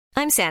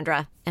I'm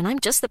Sandra, and I'm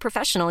just the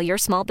professional your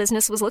small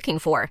business was looking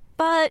for.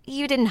 But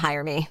you didn't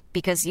hire me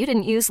because you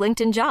didn't use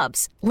LinkedIn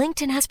Jobs.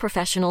 LinkedIn has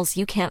professionals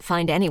you can't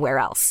find anywhere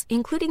else,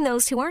 including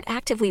those who aren't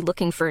actively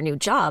looking for a new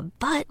job,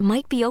 but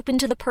might be open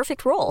to the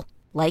perfect role,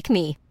 like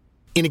me.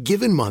 In a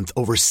given month,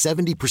 over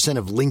 70%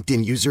 of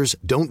LinkedIn users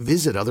don't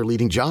visit other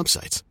leading job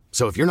sites.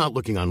 So if you're not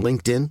looking on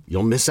LinkedIn,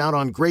 you'll miss out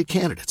on great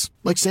candidates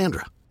like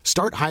Sandra.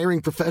 Start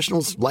hiring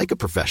professionals like a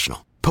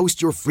professional.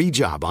 Post your free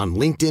job on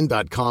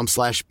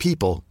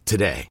linkedin.com/people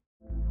today.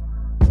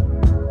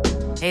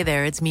 Hey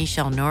there, it's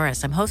Michelle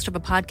Norris. I'm host of a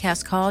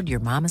podcast called Your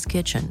Mama's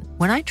Kitchen.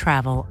 When I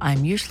travel,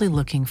 I'm usually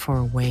looking for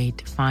a way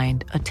to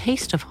find a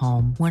taste of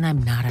home when I'm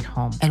not at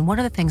home. And one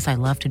of the things I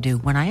love to do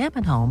when I am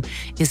at home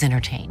is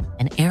entertain.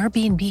 And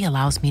Airbnb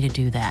allows me to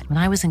do that. When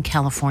I was in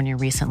California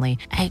recently,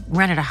 I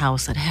rented a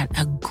house that had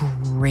a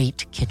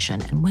great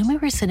kitchen. And when we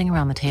were sitting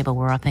around the table,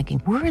 we're all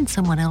thinking, we're in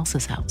someone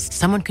else's house.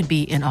 Someone could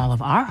be in all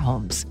of our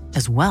homes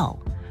as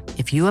well.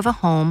 If you have a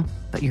home,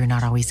 but you're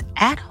not always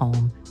at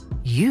home,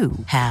 you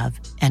have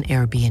an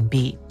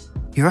Airbnb.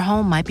 Your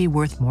home might be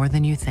worth more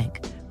than you think.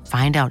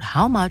 Find out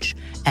how much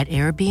at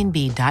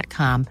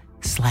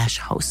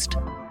airbnb.com/host.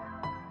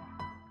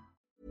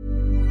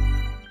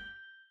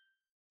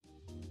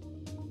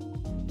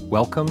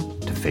 Welcome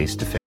to Face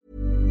to Face.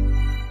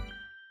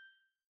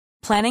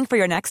 Planning for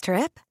your next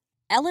trip?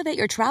 Elevate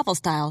your travel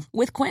style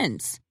with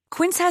Quince.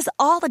 Quince has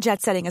all the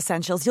jet-setting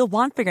essentials you'll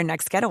want for your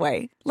next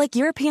getaway, like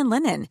European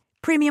linen,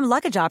 premium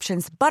luggage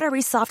options,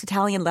 buttery soft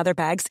Italian leather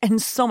bags, and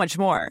so much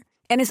more.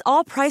 And is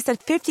all priced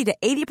at 50 to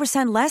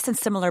 80% less than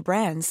similar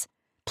brands.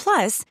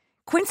 Plus,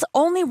 Quince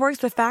only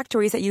works with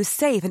factories that use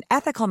safe and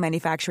ethical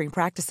manufacturing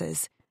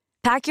practices.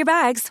 Pack your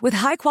bags with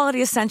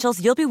high-quality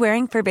essentials you'll be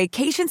wearing for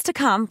vacations to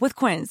come with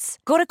Quince.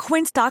 Go to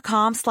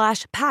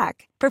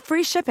quince.com/pack for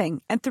free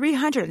shipping and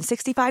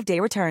 365-day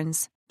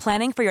returns.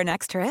 Planning for your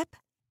next trip?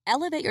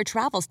 Elevate your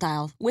travel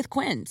style with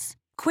Quince.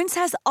 Quince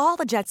has all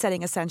the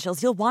jet-setting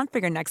essentials you'll want for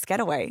your next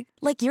getaway,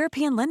 like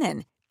European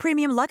linen,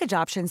 premium luggage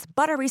options,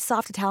 buttery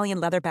soft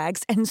Italian leather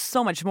bags, and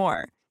so much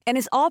more. And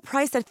is all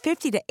priced at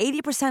 50 to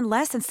 80%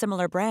 less than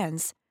similar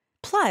brands.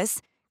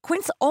 Plus,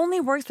 Quince only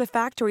works with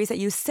factories that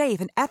use safe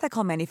and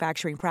ethical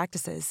manufacturing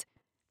practices.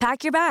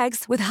 Pack your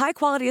bags with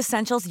high-quality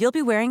essentials you'll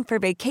be wearing for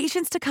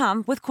vacations to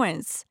come with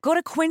Quince. Go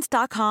to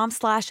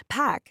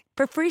quince.com/pack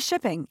for free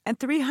shipping and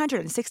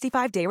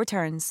 365-day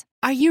returns.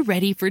 Are you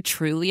ready for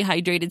truly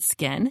hydrated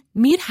skin?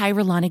 Meet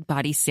Hyaluronic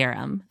Body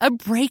Serum, a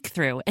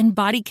breakthrough in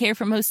body care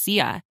from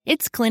Osea.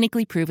 It's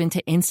clinically proven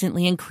to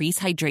instantly increase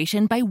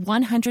hydration by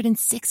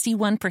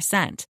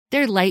 161%.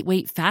 Their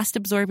lightweight,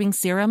 fast-absorbing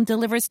serum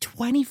delivers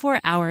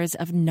 24 hours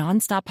of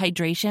nonstop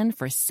hydration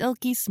for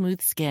silky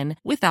smooth skin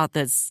without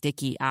the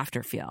sticky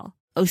afterfeel.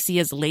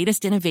 Osea's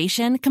latest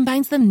innovation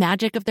combines the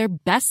magic of their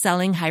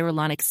best-selling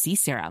Hyaluronic Sea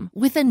Serum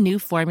with a new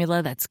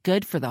formula that's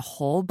good for the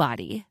whole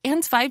body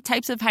and 5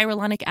 types of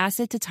hyaluronic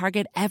acid to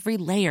target every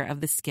layer of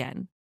the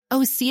skin.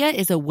 Osea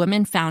is a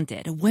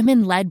women-founded,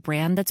 women-led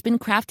brand that's been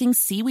crafting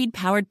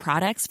seaweed-powered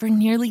products for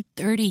nearly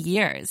 30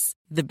 years.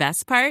 The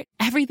best part?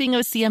 Everything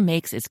Osea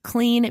makes is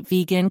clean,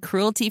 vegan,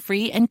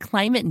 cruelty-free, and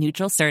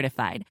climate-neutral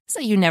certified, so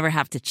you never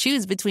have to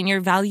choose between your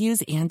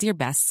values and your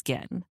best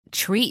skin.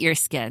 Treat your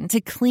skin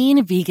to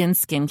clean, vegan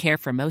skincare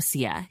from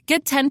Osea.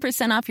 Get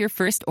 10% off your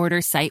first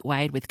order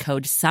site-wide with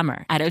code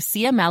SUMMER at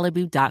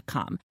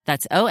OseaMalibu.com.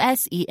 That's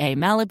OSEA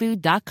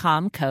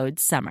Malibu.com, code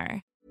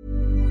SUMMER.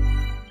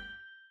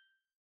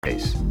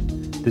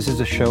 This is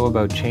a show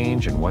about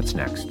change and what's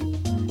next.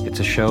 It's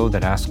a show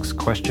that asks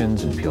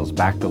questions and peels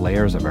back the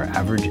layers of our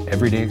average,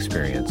 everyday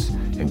experience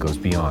and goes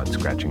beyond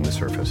scratching the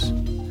surface.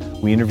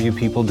 We interview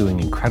people doing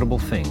incredible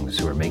things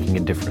who are making a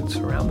difference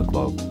around the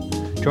globe.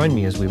 Join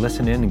me as we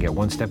listen in and get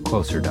one step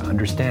closer to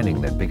understanding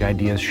that big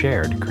ideas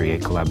shared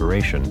create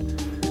collaboration.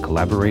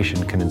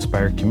 Collaboration can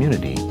inspire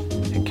community,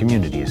 and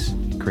communities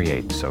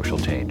create social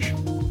change.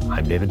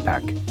 I'm David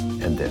Peck,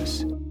 and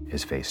this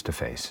is Face to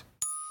Face.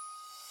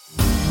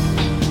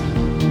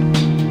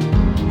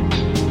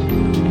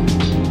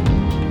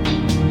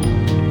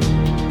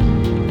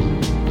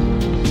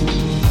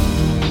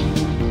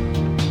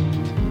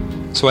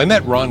 So I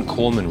met Ron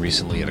Coleman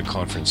recently at a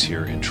conference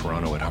here in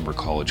Toronto at Humber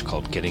College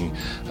called Getting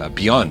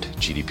Beyond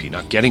GDP.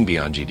 Not Getting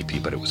Beyond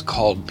GDP, but it was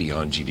called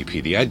Beyond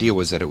GDP. The idea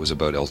was that it was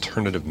about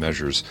alternative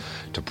measures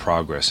to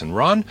progress. And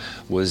Ron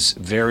was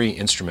very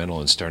instrumental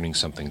in starting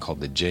something called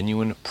the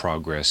Genuine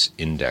Progress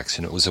Index.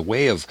 And it was a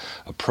way of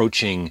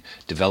approaching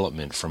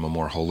development from a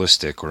more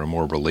holistic or a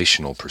more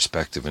relational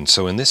perspective. And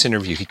so in this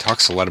interview, he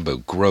talks a lot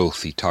about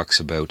growth. He talks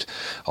about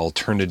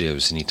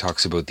alternatives, and he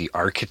talks about the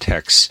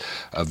architects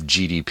of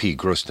GDP,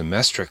 gross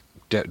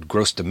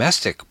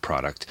domestic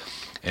product,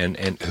 and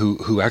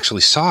who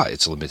actually saw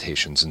its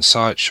limitations and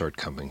saw its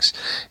shortcomings.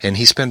 And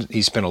he spent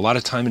a lot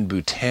of time in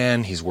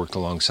Bhutan. He's worked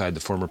alongside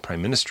the former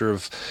Prime Minister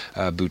of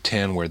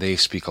Bhutan, where they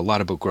speak a lot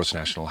about gross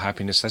national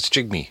happiness. That's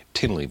Jigme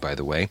Tinley, by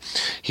the way.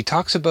 He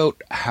talks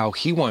about how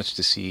he wants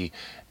to see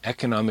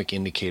economic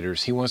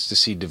indicators. He wants to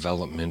see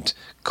development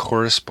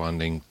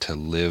corresponding to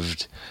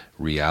lived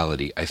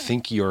reality. I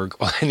think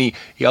and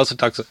he also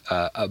talks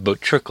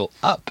about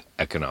trickle-up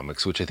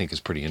economics, which I think is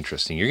pretty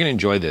interesting. You're going to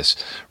enjoy this.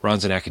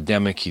 Ron's an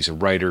academic, he's a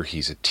writer,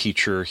 he's a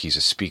teacher, he's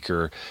a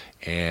speaker,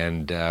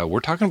 and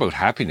we're talking about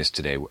happiness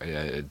today. Where's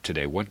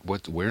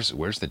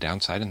the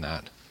downside in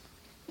that?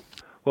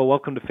 Well,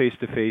 welcome to Face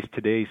to Face.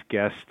 Today's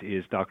guest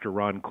is Dr.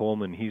 Ron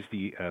Coleman. He's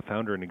the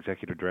founder and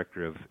executive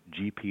director of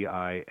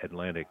GPI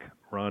Atlantic.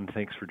 Ron,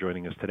 thanks for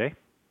joining us today.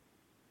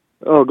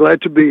 Oh,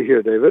 glad to be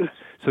here, David.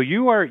 So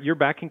you're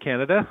back in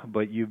Canada,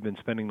 but you've been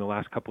spending the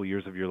last couple of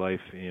years of your life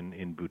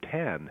in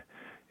Bhutan.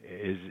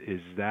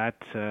 Is that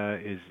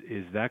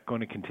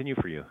going to continue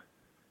for you?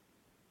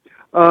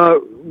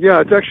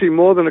 Yeah, it's actually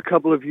more than a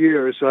couple of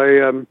years.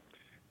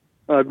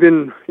 I've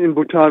been in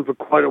Bhutan for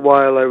quite a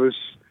while.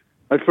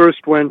 I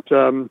first went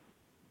to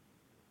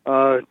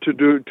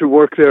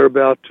work there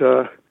about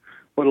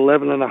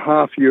 11 and a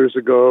half years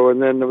ago,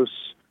 and then I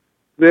was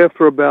there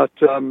for about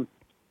 5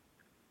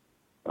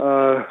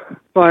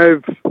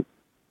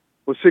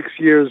 or 6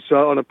 years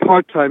on a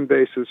part-time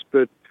basis.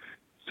 But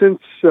since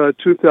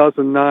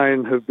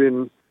 2009, have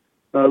been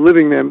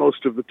living there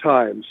most of the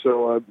time.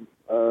 So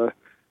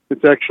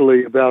it's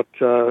actually about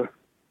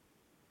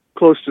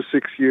close to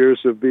 6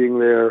 years of being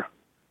there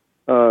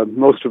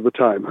most of the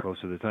time.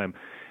 Most of the time.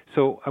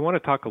 So I want to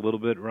talk a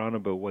little bit, Ron,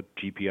 about what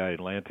GPI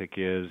Atlantic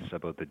is,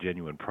 about the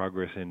Genuine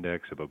Progress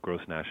Index, about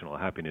gross national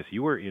happiness.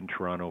 You were in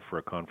Toronto for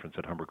a conference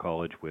at Humber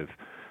College with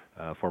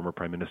former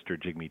Prime Minister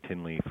Jigme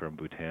Tinley from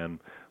Bhutan,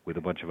 with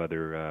a bunch of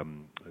other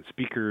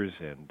speakers,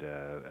 and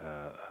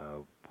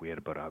we had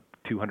about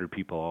 200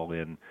 people all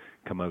in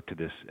come out to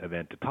this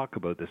event to talk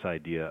about this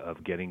idea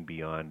of getting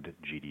beyond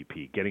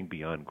GDP, getting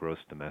beyond gross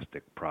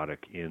domestic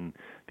product in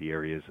the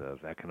areas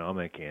of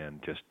economic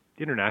and just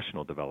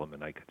international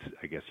development, I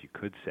guess you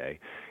could say.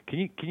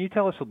 Can you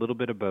tell us a little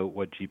bit about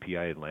what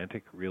GPI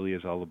Atlantic really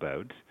is all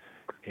about,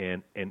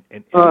 and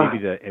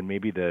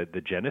maybe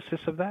the genesis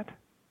of that?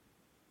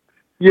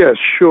 Yes,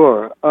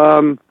 sure.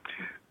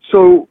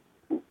 So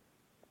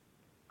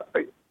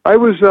I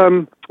was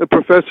a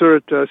professor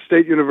at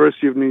State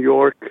University of New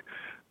York,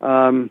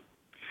 and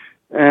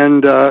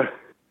for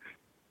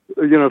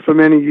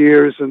many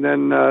years, and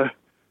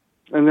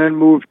then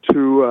moved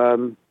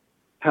to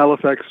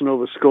Halifax,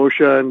 Nova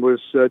Scotia, and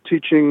was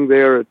teaching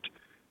there at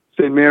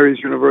St. Mary's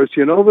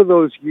University. And over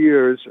those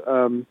years,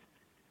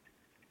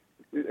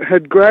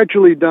 had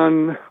gradually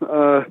done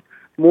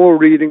more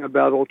reading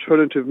about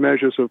alternative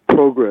measures of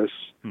progress,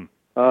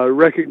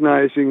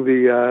 recognizing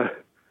the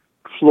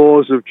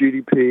flaws of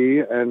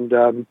GDP and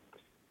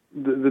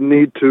the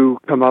need to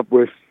come up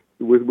with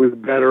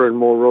better and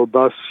more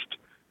robust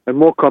and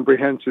more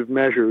comprehensive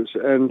measures.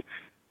 And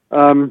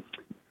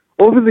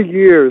over the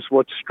years,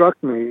 what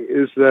struck me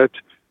is that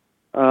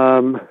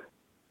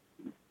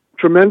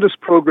tremendous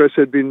progress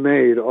had been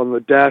made on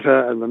the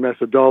data and the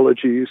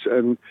methodologies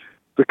and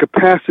the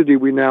capacity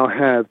we now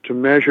have to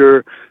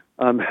measure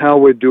how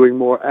we're doing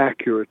more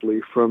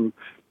accurately from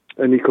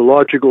an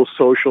ecological,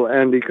 social,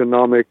 and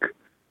economic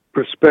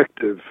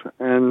perspective.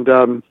 And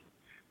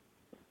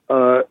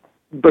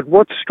but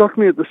what struck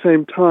me at the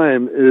same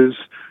time is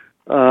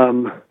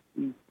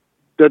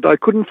that I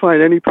couldn't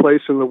find any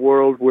place in the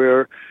world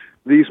where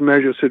these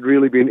measures had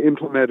really been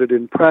implemented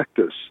in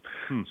practice.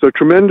 So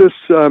tremendous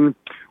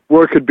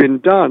work had been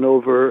done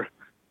over,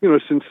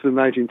 since the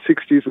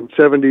 1960s and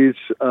 70s,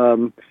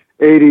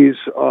 80s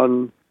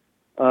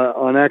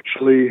on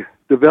actually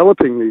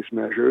developing these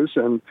measures.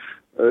 And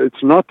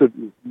it's not that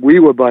we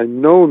were by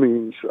no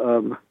means,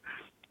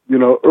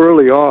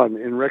 early on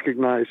in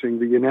recognizing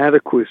the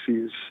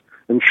inadequacies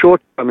and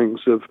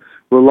shortcomings of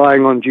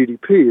relying on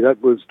GDP.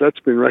 That's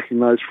been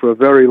recognized for a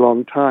very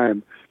long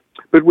time.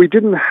 But we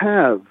didn't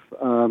have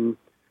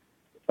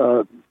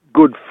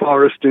good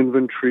forest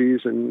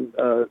inventories and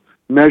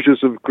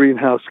measures of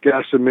greenhouse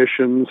gas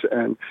emissions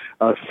and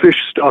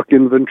fish stock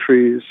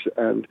inventories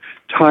and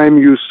time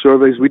use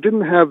surveys. We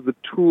didn't have the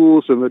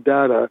tools and the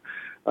data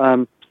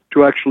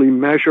to actually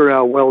measure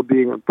our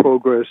well-being and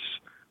progress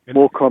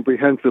more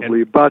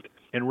comprehensively.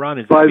 And Ron,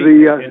 is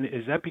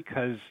that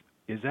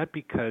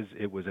because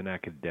it was an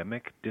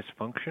academic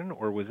dysfunction,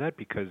 or was that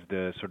because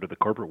the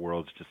corporate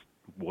world just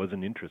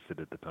wasn't interested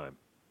at the time?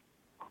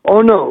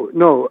 Oh no.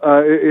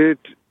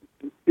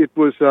 It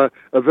was a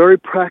very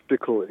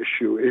practical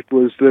issue. It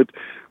was that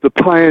the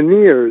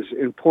pioneers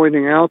in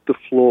pointing out the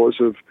flaws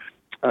of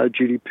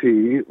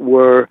GDP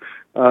were,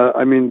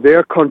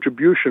 their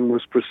contribution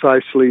was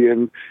precisely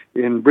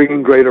in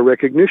bringing greater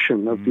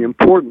recognition of the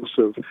importance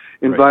of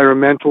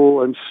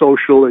environmental and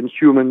social and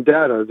human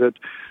data.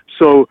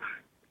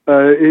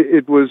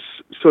 It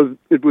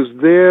was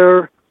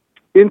their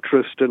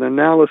interest and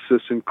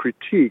analysis and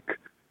critique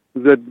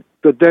that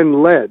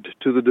then led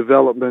to the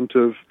development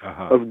of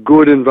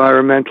good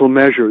environmental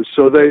measures.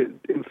 So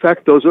in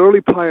fact, those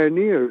early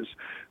pioneers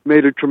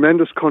made a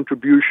tremendous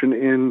contribution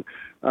in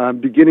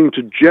beginning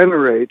to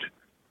generate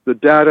the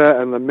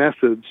data and the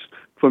methods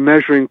for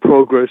measuring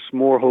progress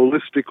more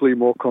holistically,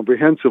 more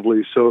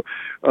comprehensively. So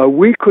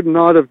we could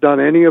not have done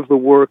any of the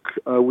work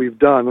we've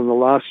done in the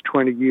last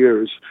 20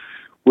 years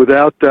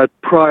without that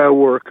prior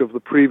work of the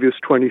previous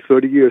 20,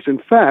 30 years. In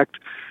fact,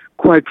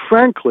 quite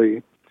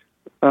frankly,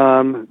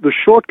 the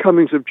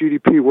shortcomings of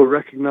GDP were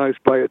recognized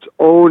by its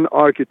own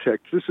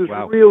architects. This is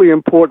really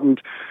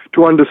important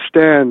to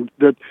understand,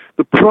 that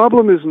the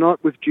problem is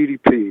not with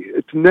GDP.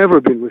 It's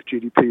never been with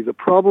GDP. The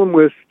problem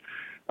with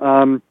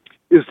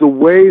is the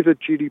way that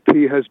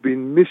GDP has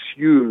been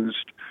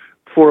misused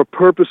for a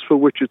purpose for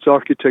which its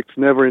architects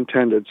never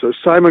intended. So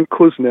Simon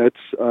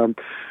Kuznets,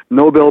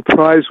 Nobel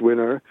Prize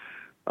winner,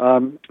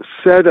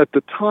 said at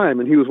the time,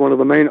 and he was one of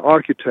the main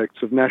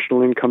architects of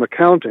national income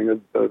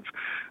accounting, of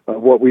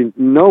what we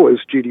know as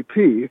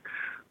GDP,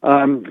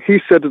 he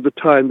said at the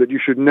time that you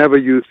should never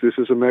use this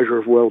as a measure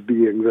of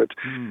well-being, that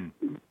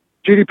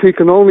GDP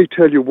can only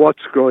tell you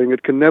what's growing.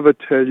 It can never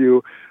tell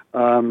you,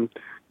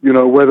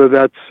 whether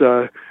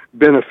that's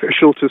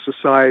beneficial to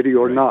society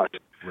or not.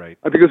 Right.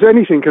 Because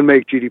anything can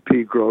make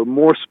GDP grow.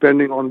 More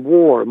spending on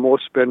war, more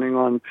spending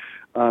on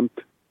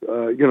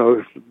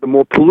the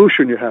more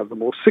pollution you have, the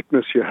more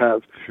sickness you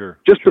have.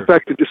 Just the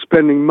fact that you're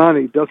spending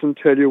money doesn't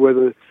tell you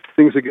whether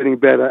things are getting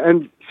better.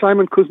 And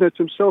Simon Kuznets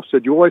himself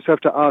said you always have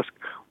to ask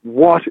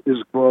what is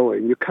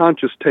growing. You can't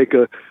just take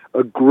a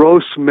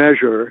gross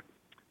measure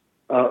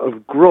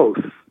of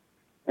growth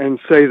and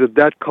say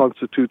that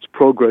constitutes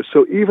progress.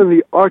 So even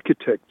the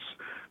architects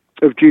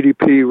of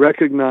GDP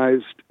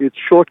recognized its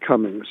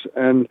shortcomings.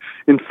 And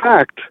in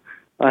fact,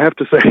 I have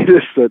to say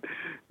this,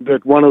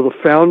 that one of the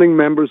founding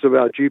members of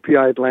our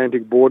GPI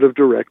Atlantic Board of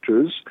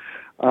Directors,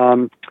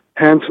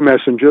 Hans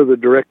Messenger, the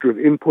Director of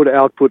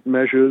Input-Output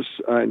Measures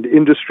and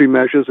Industry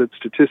Measures at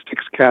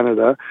Statistics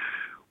Canada,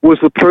 was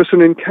the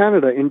person in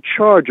Canada in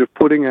charge of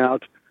putting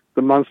out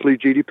the monthly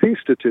GDP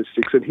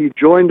statistics. And he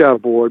joined our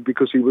board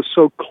because he was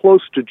so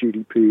close to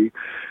GDP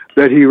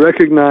that he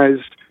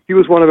recognized he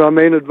was one of our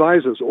main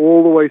advisors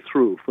all the way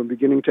through, from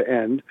beginning to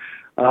end,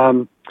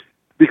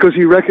 because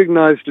he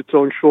recognized its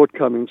own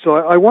shortcomings. So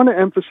I want to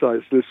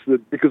emphasize this,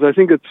 because I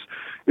think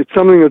it's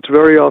something that's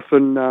very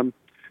often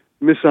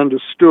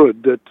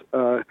misunderstood,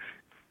 that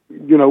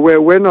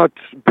we're not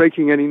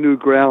breaking any new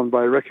ground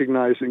by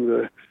recognizing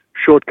the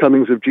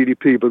shortcomings of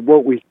GDP, but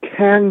what we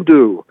can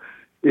do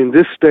in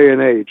this day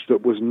and age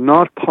that was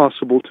not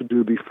possible to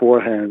do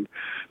beforehand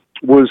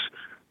was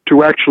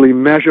to actually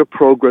measure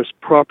progress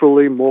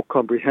properly, more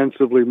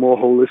comprehensively, more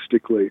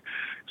holistically.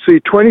 See,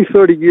 20,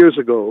 30 years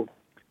ago,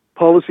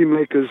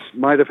 policymakers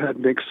might have had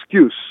an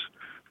excuse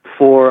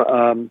for,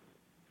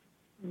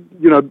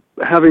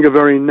 having a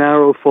very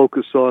narrow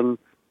focus on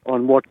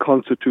what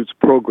constitutes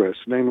progress,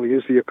 namely,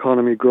 is the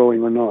economy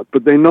growing or not?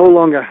 But they no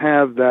longer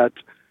have that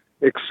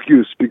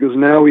excuse, because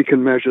now we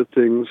can measure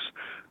things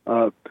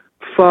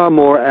far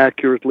more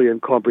accurately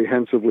and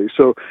comprehensively.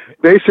 So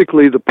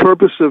basically, the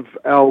purpose of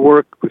our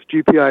work with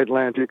GPI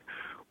Atlantic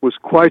was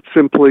quite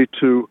simply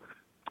to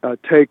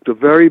take the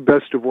very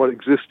best of what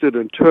existed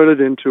and turn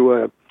it into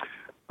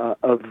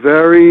a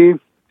very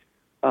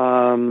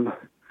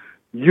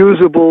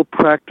usable,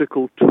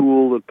 practical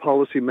tool that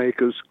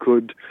policymakers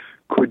could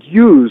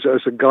use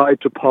as a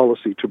guide to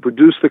policy, to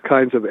produce the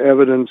kinds of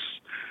evidence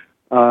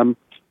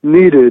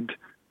needed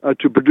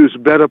to produce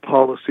better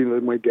policy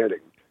than we're getting.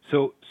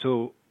 So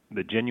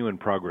the Genuine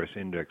Progress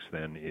Index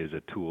then is a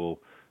tool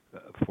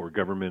for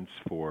governments,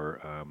 for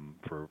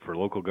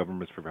local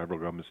governments, for federal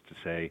governments to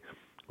say,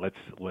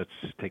 let's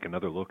take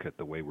another look at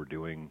the way we're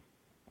doing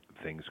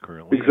things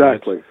currently.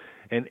 Exactly.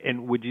 And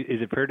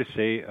is it fair to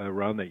say,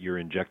 Ron, that you're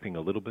injecting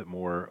a little bit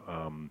more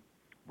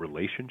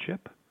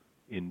relationship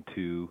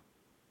into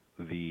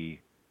the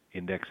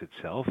index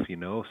itself?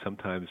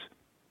 Sometimes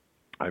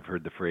I've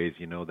heard the phrase,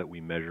 that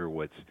we measure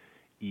what's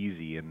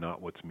easy and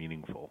not what's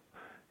meaningful.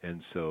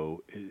 And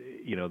so,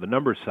 the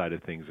numbers side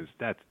of things is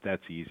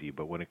that's easy.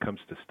 But when it comes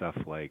to stuff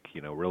like,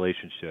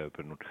 relationship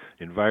and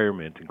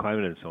environment and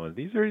climate and so on,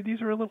 these are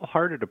a little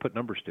harder to put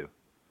numbers to.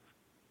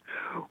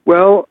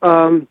 Well,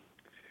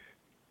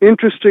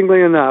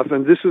 interestingly enough,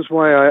 and this is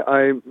why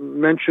I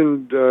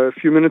mentioned a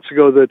few minutes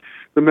ago that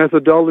the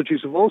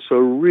methodologies have also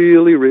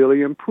really,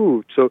 really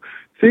improved. So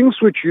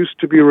things which used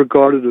to be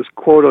regarded as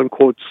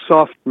quote-unquote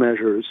soft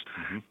measures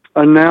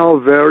are now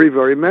very,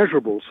 very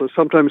measurable. So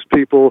sometimes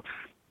people,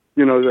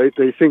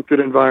 they think that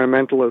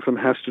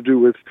environmentalism has to do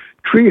with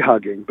tree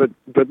hugging,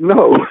 but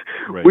no.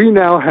 Right. We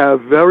now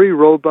have very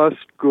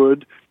robust,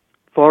 good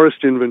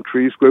forest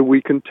inventories where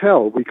we can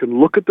tell. We can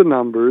look at the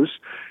numbers,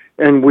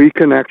 and we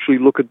can actually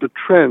look at the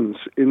trends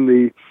in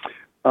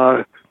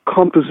the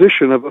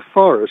composition of a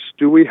forest.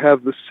 Do we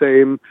have the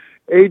same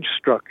age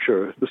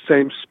structure, the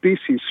same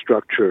species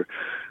structure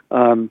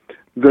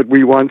that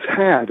we once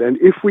had? And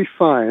if we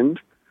find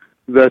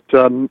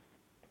that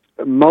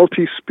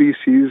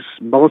multi-species,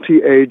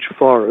 multi-age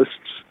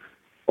forests,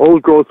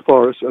 old-growth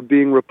forests, are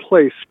being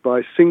replaced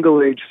by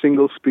single-age,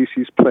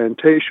 single-species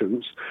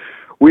plantations,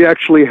 we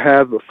actually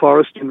have the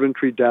forest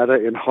inventory data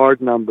in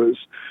hard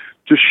numbers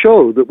to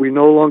show that we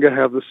no longer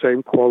have the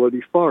same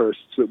quality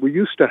forests that we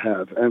used to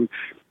have. And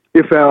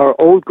if our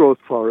old-growth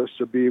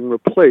forests are being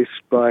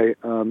replaced by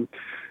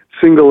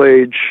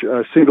single-age,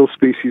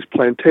 single-species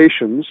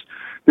plantations,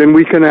 then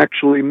we can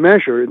actually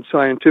measure in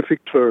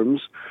scientific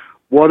terms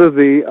what are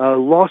the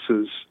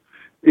losses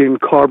in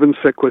carbon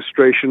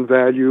sequestration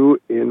value,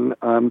 in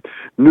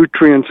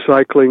nutrient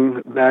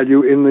cycling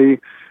value, in the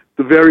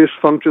various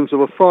functions of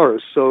a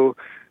forest. So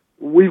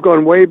we've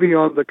gone way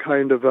beyond the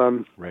kind of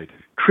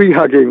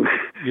tree-hugging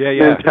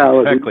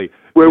mentality, exactly.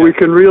 where we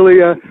can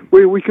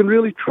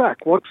really track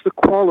what's the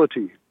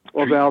quality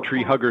of our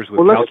tree huggers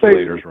with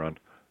calculators, Ron.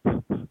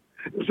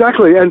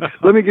 Exactly, and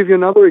let me give you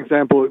another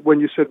example when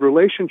you said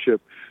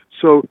relationship.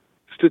 So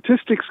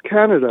Statistics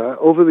Canada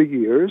over the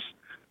years,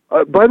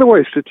 by the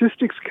way,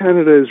 Statistics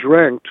Canada is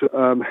ranked,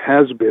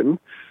 has been,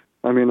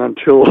 I mean,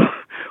 until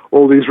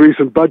all these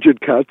recent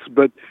budget cuts,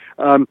 but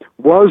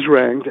was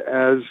ranked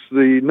as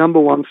the number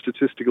one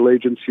statistical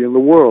agency in the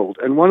world.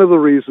 And one of the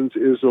reasons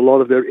is a lot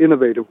of their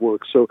innovative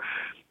work. So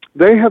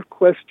they have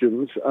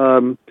questions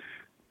on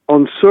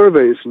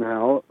surveys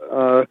now,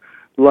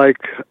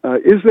 like,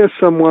 is there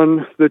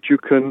someone that you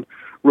can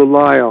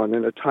rely on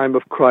in a time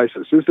of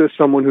crisis? Is there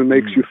someone who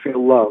makes you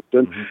feel loved?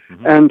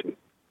 And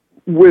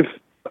with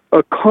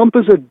a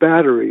composite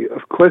battery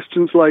of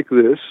questions like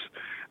this,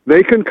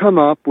 they can come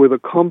up with a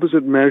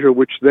composite measure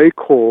which they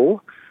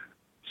call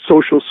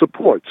social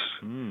supports.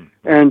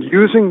 And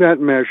using that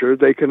measure,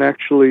 they can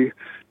actually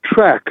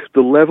track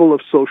the level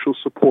of social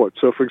support.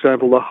 So, for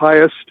example, the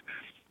highest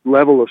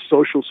level of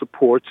social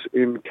supports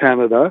in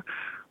Canada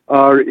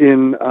are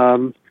in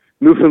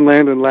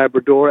Newfoundland and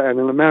Labrador and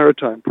in the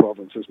Maritime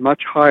provinces,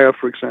 much higher,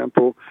 for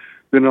example,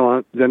 than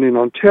in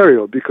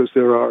Ontario, because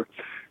there are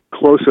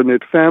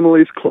closer-knit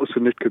families,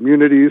 closer-knit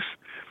communities.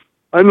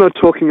 I'm not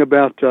talking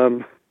about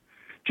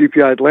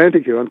GPI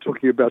Atlantic here. I'm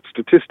talking about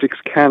Statistics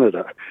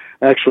Canada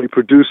actually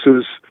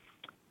produces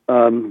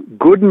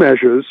good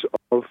measures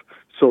of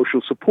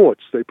social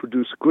supports. They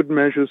produce good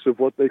measures of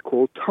what they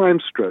call time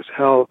stress.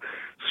 How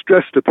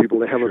stressed are people?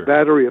 They have a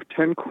battery of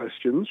 10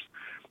 questions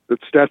that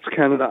Stats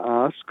Canada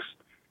asks,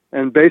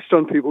 and based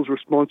on people's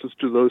responses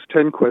to those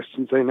 10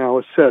 questions, they now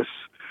assess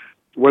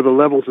whether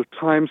levels of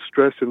time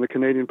stress in the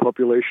Canadian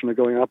population are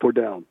going up or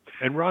down.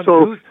 And Ron,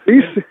 so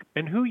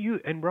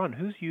Ron,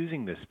 who's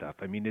using this stuff?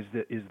 I mean, is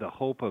the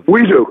hope of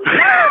we do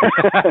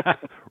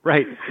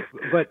right?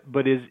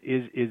 But is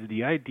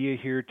the idea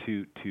here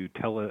to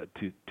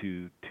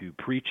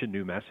preach a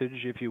new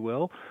message, if you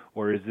will,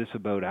 or is this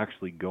about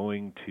actually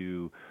going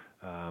to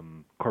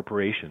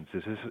corporations?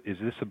 Is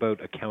this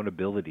about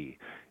accountability?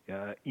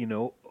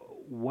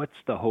 What's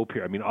the hope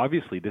here? I mean,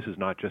 obviously, this is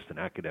not just an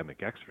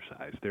academic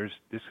exercise. This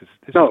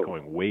is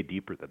going way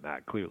deeper than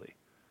that, clearly.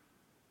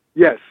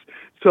 Yes.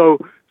 So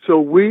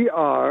we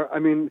are, I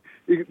mean,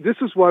 this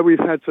is why we've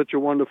had such a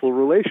wonderful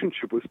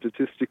relationship with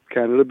Statistics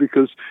Canada,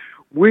 because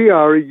we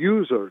are a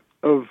user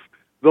of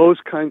those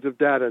kinds of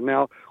data.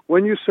 Now,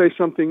 when you say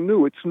something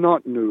new, it's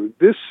not new.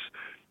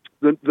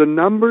 The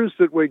numbers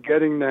that we're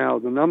getting now,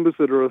 the numbers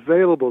that are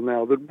available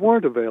now that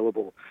weren't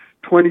available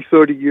 20,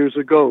 30 years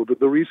ago, but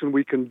the reason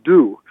we can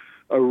do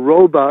a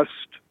robust,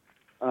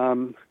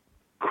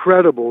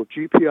 credible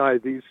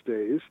GPI these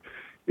days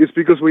is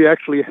because we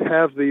actually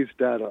have these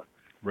data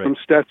from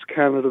Stats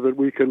Canada that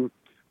we can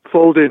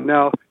fold in.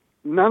 Now,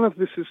 none of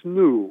this is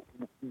new.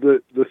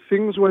 The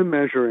things we're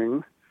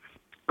measuring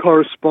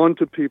correspond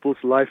to people's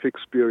life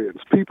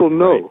experience. People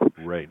know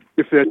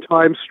if they're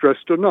time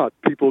stressed or not.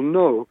 People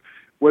know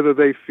whether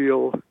they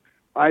feel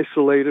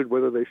isolated,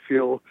 whether they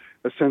feel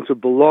a sense of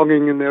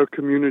belonging in their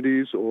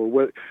communities,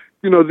 or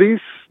these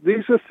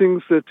are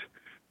things that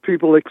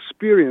people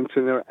experience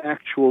in their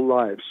actual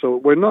lives. So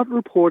we're not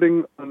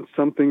reporting on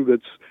something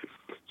that's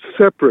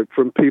separate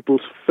from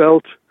people's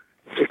felt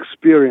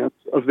experience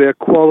of their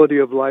quality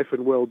of life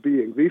and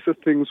well-being. These are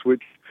things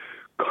which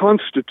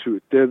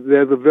constitute,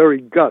 they're the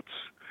very guts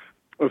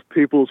of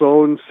people's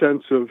own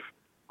sense of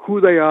who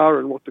they are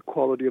and what the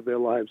quality of their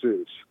lives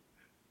is.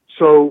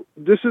 So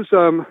this is,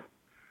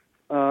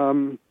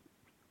 in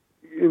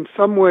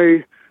some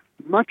way,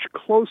 much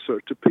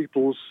closer to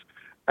people's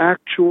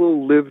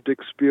actual lived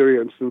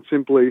experience than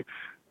simply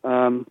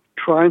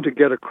trying to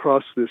get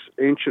across this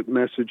ancient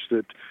message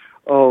that,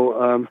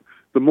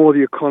 the more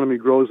the economy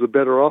grows, the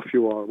better off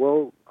you are.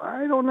 Well,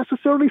 I don't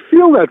necessarily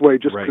feel that way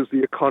just because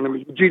the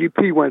economy,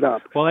 GDP went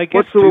up. Well, I guess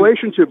what's the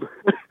relationship?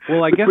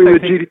 Well, I guess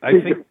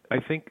I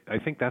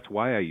think that's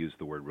why I use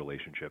the word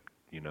relationship.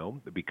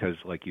 Because,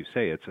 like you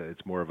say,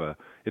 it's more of a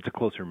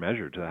closer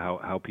measure to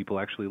how people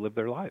actually live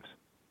their lives.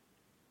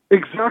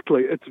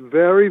 Exactly. It's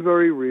very,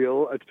 very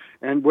real.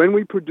 And when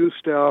we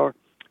produced our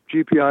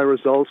GPI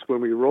results,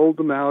 when we rolled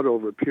them out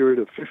over a period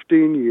of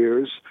 15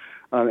 years,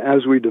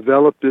 as we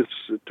developed this,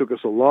 it took us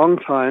a long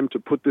time to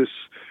put this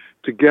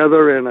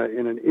together in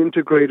an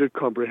integrated,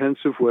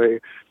 comprehensive way.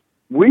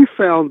 We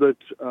found that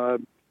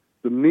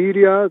the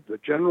media, the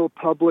general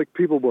public,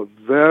 people were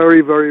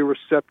very, very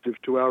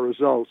receptive to our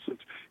results.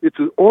 It's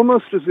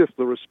almost as if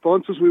the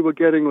responses we were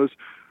getting was,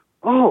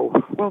 oh,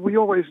 well, we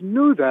always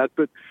knew that,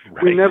 but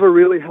we never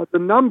really had the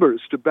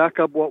numbers to back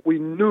up what we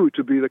knew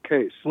to be the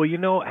case. Well,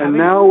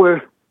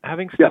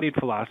 having studied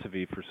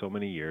philosophy for so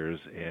many years,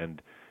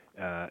 and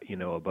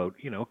about,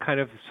 kind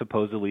of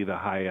supposedly the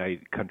high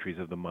countries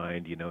of the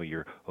mind,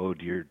 you're, oh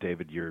dear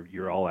David,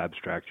 you're all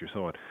abstract, you're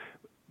so on.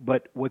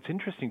 But what's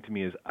interesting to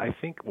me is I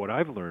think what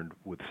I've learned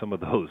with some of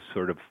those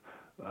sort of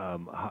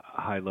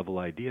high-level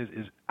ideas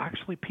is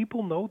actually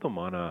people know them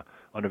on a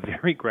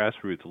very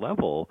grassroots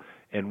level,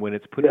 and when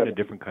it's put in a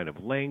different kind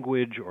of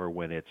language or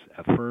when it's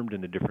affirmed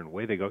in a different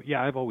way, they go,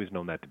 yeah, I've always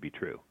known that to be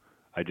true.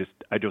 I just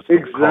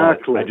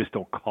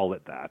don't call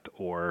it that,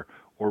 or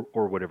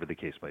whatever the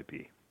case might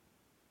be.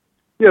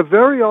 Yeah,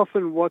 very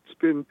often what's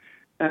been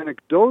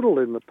anecdotal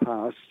in the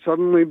past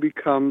suddenly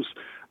becomes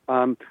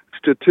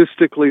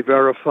statistically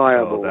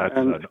verifiable. Oh, that's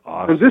an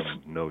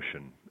awesome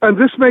notion. And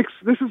this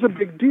is a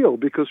big deal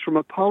because from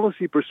a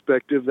policy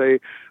perspective,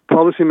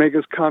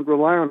 policymakers can't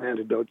rely on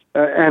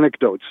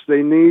anecdotes.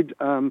 They need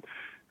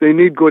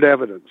good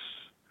evidence.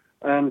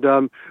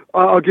 And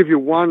I'll give you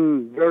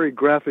one very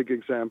graphic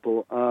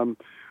example.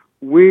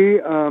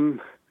 We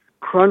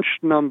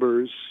crunched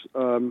numbers,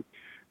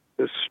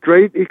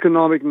 straight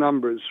economic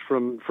numbers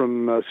from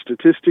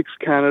Statistics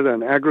Canada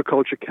and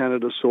Agriculture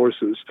Canada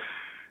sources,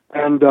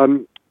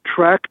 and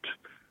tracked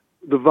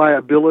the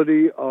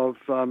viability of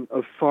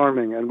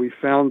farming, and we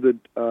found that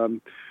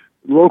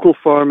local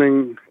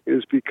farming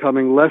is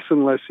becoming less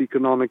and less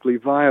economically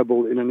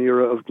viable in an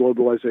era of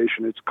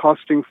globalization. It's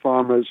costing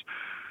farmers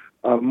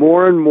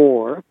more and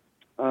more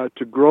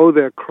to grow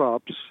their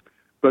crops,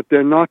 but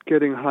they're not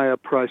getting higher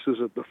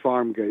prices at the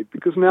farm gate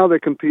because now they're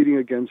competing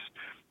against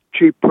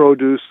cheap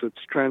produce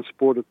that's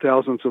transported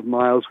thousands of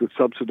miles with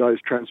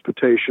subsidized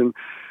transportation.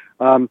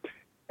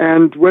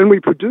 And when we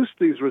produced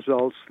these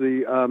results,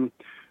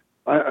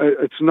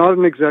 it's not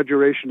an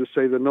exaggeration to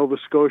say the Nova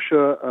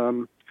Scotia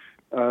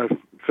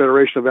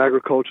Federation of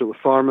Agriculture, the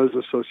Farmers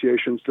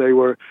Associations, they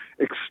were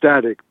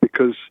ecstatic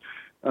because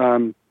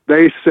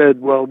they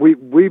said, well,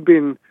 we've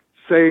been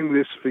saying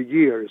this for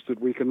years,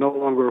 that we can no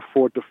longer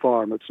afford to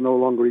farm. It's no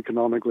longer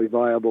economically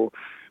viable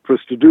for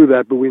us to do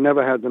that, but we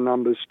never had the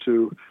numbers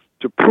to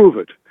prove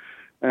it.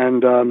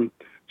 And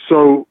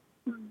so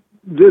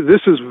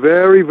this is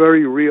very,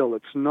 very real.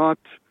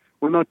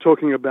 We're not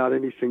talking about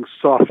anything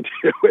soft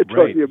here. We're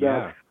talking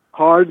about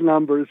hard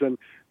numbers, and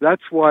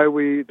that's why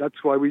we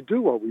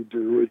do what we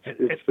do.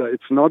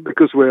 It's not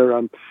because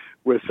we're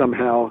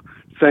somehow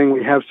saying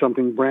we have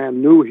something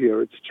brand new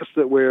here. It's just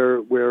that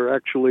we're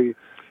actually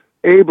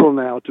able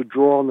now to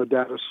draw on the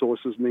data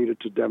sources needed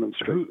to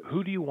demonstrate.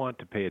 Who do you want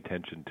to pay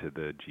attention to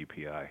the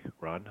GPI,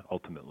 Ron,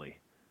 ultimately?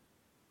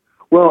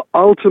 Well,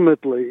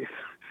 ultimately,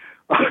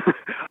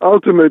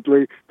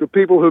 the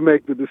people who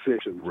make the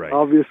decisions. Right.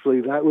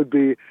 Obviously, that would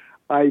be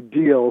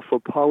ideal for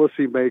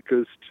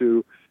policymakers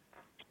to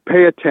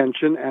pay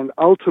attention, and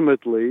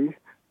ultimately,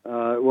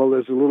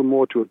 there's a little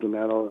more to it than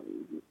that. I'll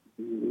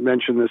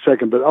mention in a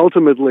second, but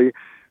ultimately,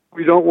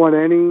 we don't want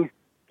any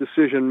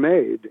decision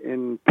made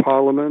in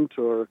Parliament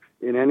or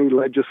in any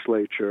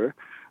legislature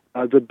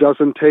that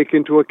doesn't take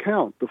into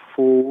account the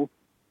full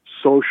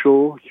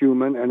social,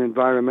 human, and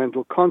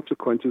environmental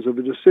consequences of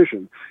a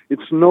decision.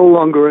 It's no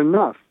longer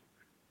enough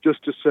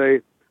just to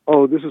say,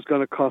 oh, this is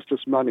going to cost us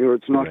money or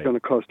it's not going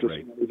to cost us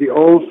money. The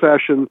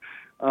old-fashioned,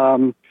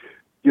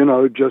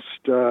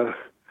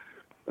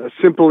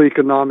 simple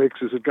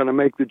economics, is it going to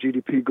make the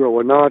GDP grow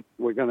or not?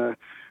 We're going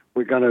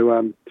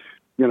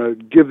to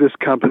give this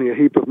company a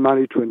heap of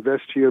money to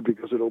invest here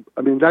because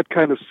that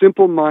kind of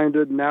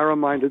simple-minded,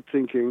 narrow-minded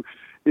thinking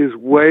is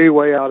way,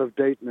 way out of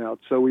date now.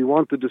 So we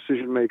want the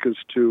decision makers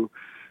to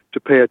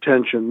pay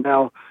attention.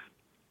 Now,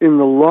 in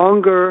the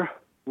longer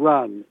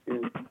run,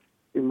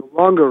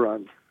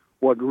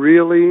 what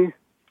really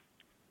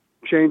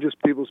changes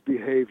people's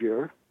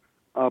behavior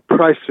are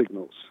price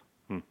signals.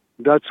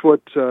 That's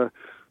what, for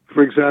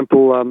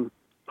example,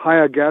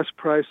 higher gas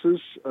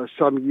prices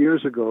some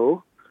years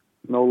ago,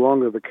 no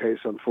longer the case,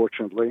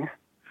 unfortunately,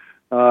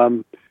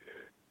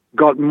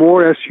 got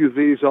more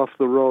SUVs off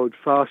the road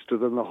faster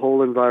than the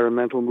whole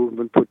environmental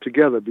movement put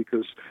together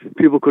because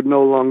people could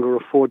no longer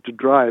afford to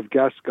drive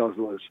gas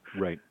guzzlers.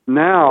 Right.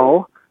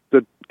 Now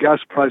that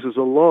gas prices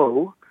are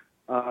low,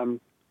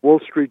 Wall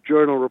Street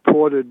Journal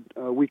reported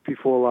a week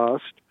before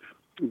last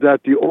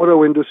that the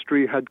auto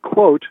industry had,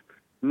 quote,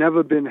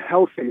 never been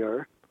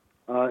healthier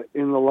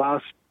in the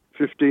last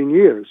 15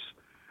 years.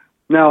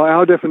 Now,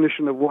 our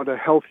definition of what a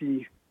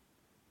healthy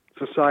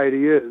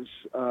society is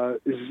a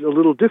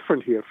little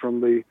different here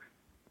from the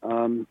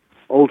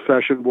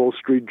old-fashioned Wall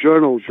Street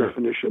Journal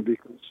definition,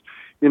 because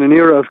in an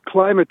era of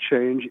climate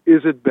change,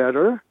 is it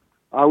better?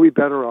 Are we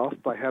better off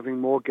by having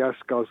more gas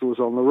guzzlers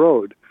on the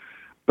road?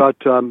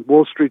 But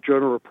Wall Street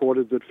Journal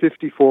reported that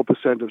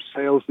 54% of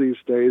sales these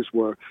days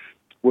were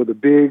the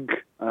big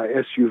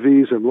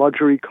SUVs and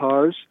luxury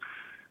cars.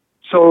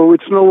 So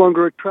it's no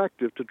longer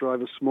attractive to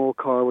drive a small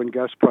car when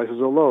gas prices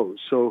are low.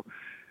 So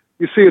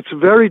you see, it's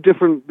very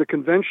different. The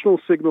conventional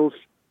signals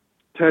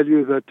tell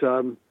you that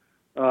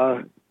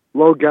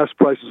low gas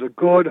prices are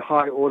good,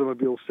 high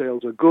automobile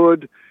sales are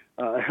good,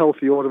 a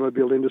healthy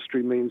automobile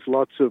industry means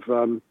lots of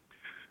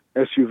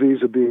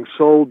SUVs are being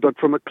sold. But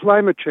from a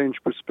climate change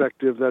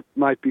perspective, that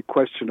might be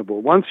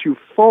questionable. Once you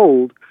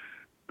fold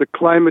the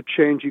climate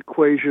change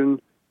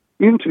equation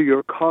into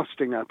your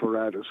costing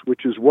apparatus,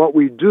 which is what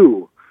we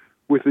do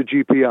with the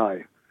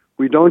GPI.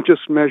 We don't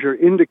just measure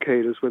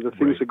indicators whether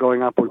things are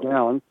going up or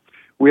down.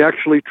 We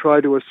actually try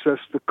to assess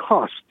the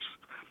costs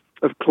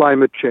of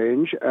climate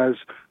change as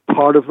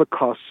part of the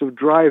costs of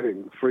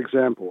driving, for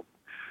example.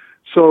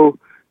 So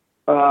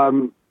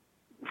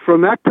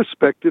from that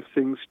perspective,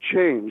 things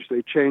change.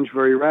 They change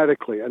very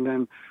radically. And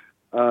then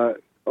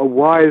a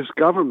wise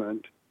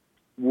government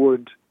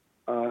would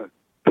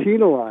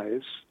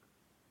penalize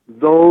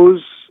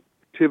those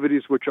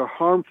activities which are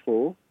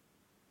harmful,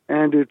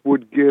 and it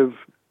would give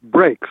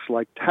breaks,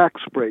 like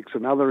tax breaks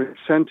and other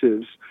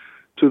incentives,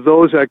 to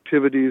those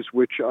activities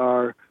which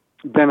are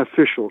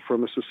beneficial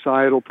from a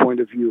societal point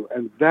of view.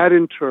 And that,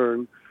 in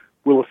turn,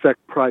 will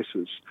affect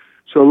prices.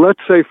 So let's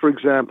say, for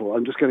example,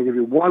 I'm just going to give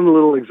you one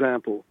little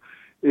example,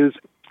 is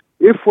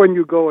if when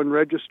you go and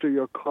register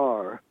your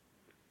car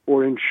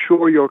or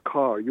insure your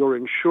car, your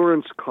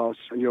insurance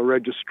costs and your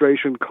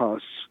registration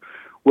costs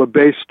were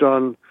based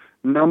on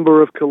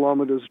number of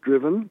kilometers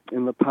driven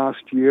in the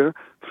past year,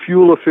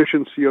 fuel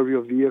efficiency of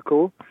your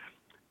vehicle,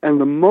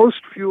 and the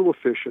most fuel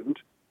efficient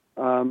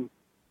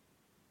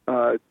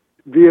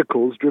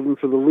vehicles driven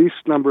for the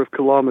least number of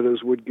kilometers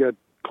would get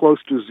close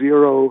to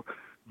zero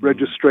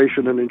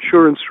registration and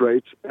insurance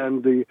rates,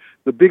 and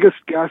the biggest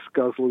gas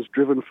guzzlers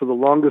driven for the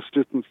longest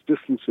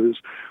distances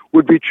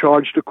would be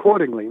charged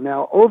accordingly.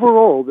 Now,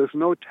 overall, there's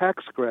no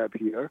tax grab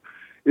here.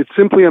 It's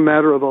simply a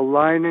matter of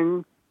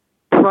aligning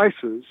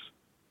prices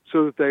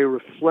so that they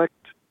reflect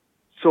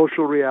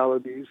social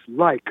realities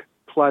like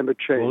climate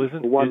change.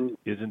 Well,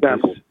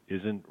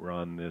 isn't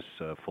Ron this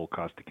full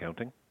cost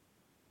accounting?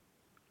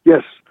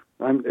 Yes,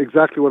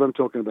 exactly what I'm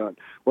talking about.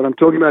 What I'm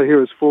talking about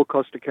here is full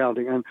cost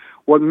accounting. And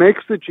what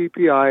makes the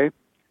GPI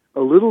a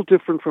little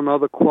different from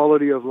other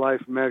quality of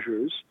life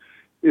measures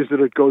is that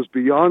it goes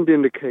beyond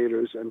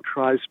indicators and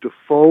tries to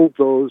fold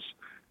those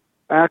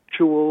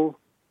actual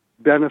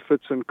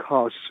benefits and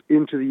costs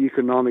into the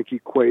economic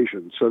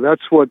equation. So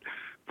that's what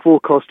full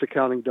cost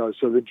accounting does.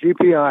 So the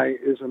GPI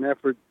is an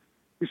effort.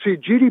 You see,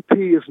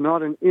 GDP is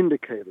not an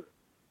indicator.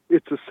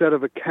 It's a set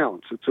of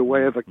accounts. It's a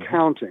way of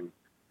accounting.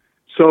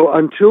 So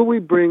until we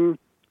bring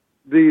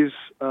this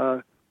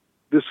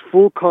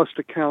full cost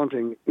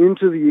accounting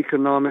into the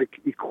economic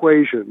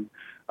equation,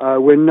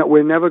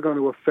 we're never going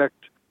to affect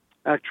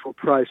actual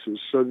prices.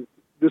 So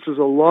this is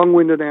a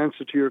long-winded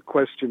answer to your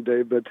question,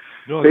 Dave, but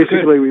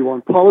basically we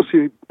want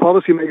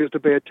policymakers to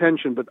pay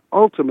attention, but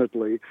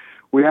ultimately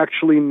we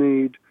actually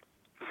need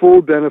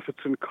full benefits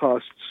and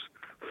costs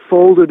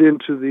folded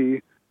into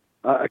the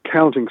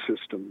accounting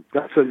system.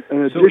 That's an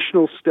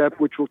additional step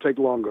which will take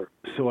longer.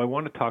 So I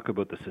want to talk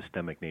about the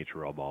systemic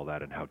nature of all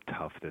that and how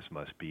tough this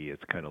must be.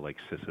 It's kind of like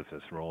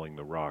Sisyphus rolling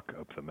the rock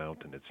up the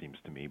mountain, it seems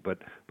to me. But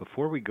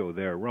before we go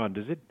there, Ron,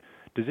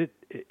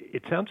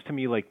 it sounds to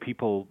me like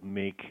people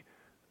make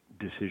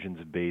decisions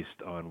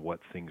based on what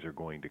things are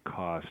going to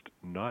cost,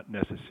 not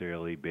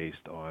necessarily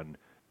based on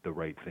the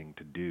right thing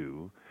to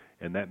do.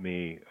 And that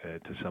may,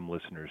 to some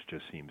listeners,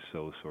 just seem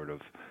so sort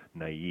of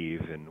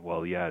naive. And,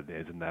 well, yeah,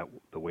 isn't that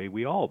the way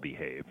we all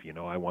behave? You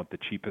know, I want the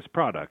cheapest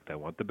product. I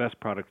want the best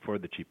product for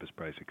the cheapest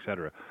price, et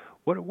cetera.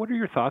 What are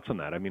your thoughts on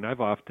that? I mean, I've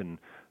often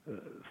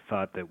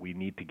thought that we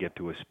need to get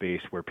to a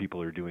space where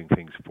people are doing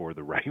things for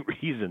the right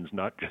reasons,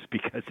 not just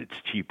because it's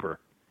cheaper.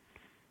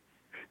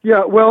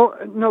 Yeah, well,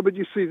 no, but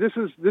you see, this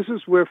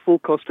is where full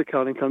cost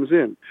accounting comes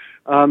in.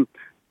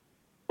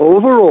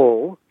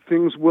 Overall,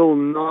 things will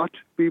not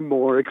be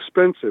more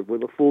expensive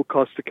with a full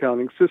cost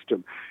accounting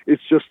system.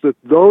 It's just that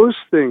those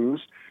things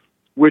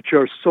which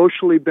are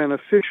socially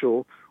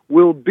beneficial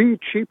will be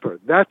cheaper.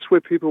 That's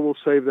where people will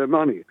save their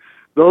money.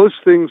 Those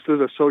things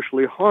that are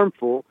socially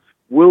harmful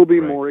will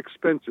be more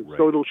expensive.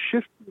 So it'll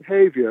shift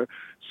behavior.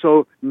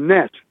 So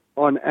net,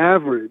 on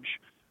average,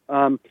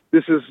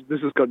 this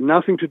has got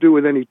nothing to do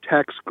with any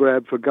tax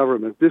grab for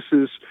government. This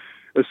is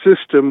a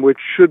system which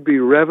should be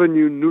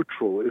revenue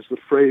neutral, is the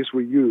phrase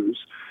we use.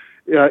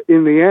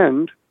 In the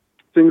end,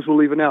 things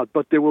will even out,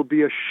 but there will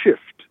be a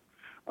shift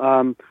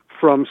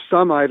from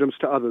some items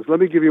to others. Let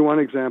me give you one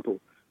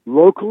example.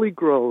 Locally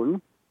grown,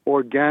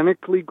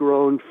 organically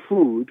grown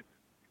food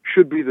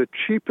should be the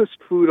cheapest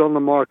food on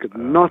the market,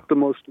 not the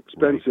most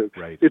expensive.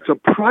 Right. It's a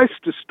price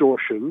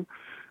distortion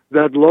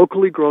that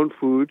locally grown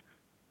food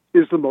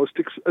is the most,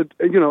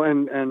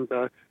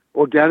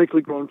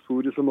 organically grown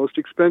food is the most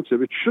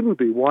expensive. It shouldn't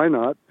be. Why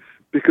not?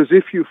 Because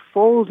if you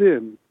fold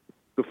in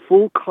the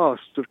full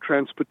costs of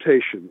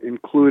transportation,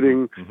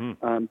 including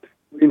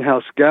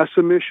greenhouse gas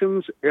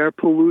emissions, air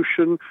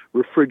pollution,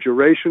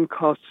 refrigeration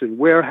costs in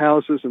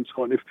warehouses, and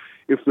so on.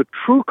 If the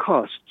true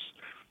costs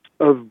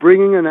of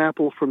bringing an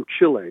apple from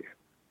Chile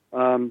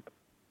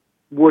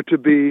were to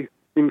be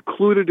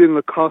included in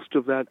the cost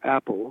of that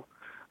apple,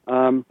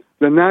 then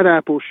that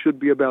apple should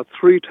be about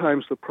 3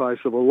 times the price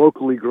of a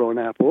locally grown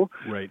apple,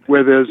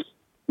 where there's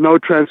no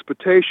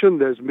transportation,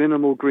 there's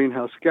minimal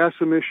greenhouse gas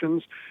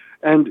emissions,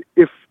 and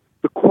if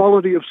the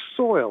quality of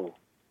soil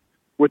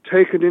were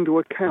taken into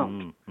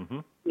account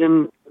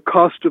in the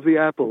cost of the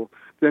apple,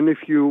 then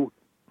if you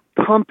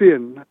pump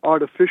in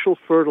artificial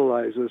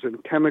fertilizers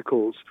and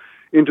chemicals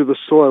into the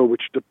soil,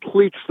 which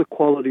depletes the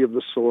quality of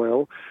the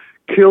soil,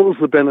 kills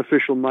the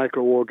beneficial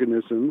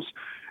microorganisms,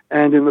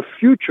 and in the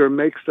future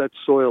makes that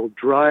soil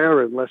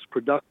drier and less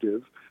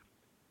productive.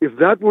 If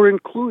that were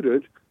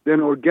included,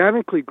 then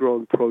organically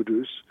grown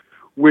produce,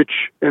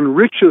 which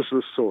enriches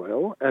the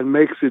soil and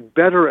makes it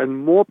better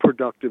and more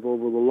productive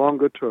over the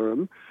longer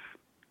term,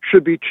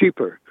 should be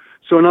cheaper.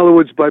 So in other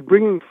words, by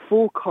bringing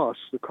full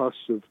costs, the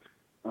costs of,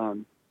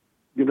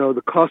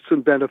 the costs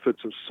and benefits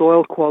of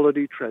soil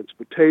quality,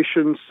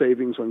 transportation,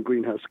 savings on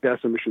greenhouse gas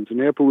emissions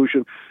and air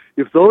pollution,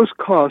 if those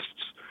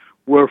costs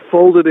were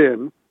folded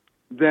in,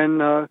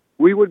 then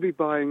we would be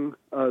buying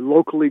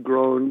locally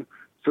grown,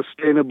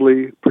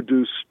 sustainably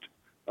produced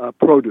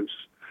produce.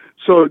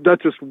 So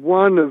that's just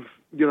one of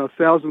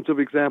thousands of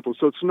examples.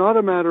 So it's not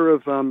a matter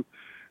of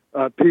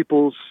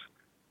people's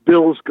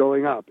bills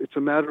going up. It's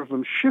a matter of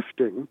them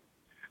shifting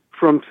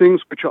from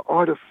things which are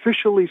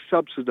artificially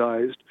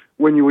subsidized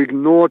when you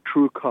ignore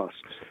true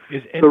costs.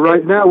 So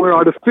right now we're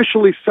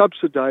artificially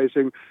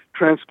subsidizing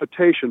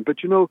transportation. But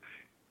in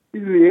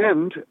the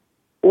end,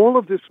 all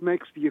of this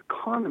makes the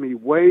economy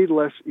way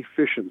less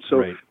efficient.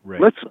 So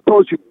let's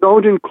suppose you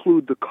don't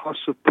include the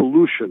costs of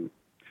pollution.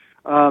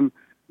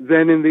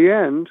 Then in the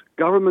end,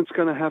 government's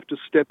going to have to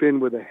step in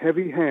with a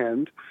heavy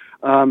hand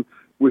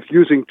with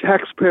using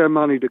taxpayer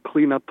money to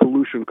clean up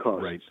pollution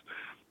costs. Right.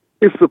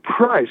 If the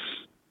price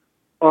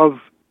of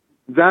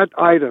that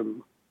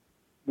item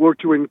were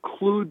to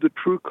include the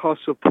true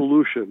costs of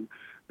pollution,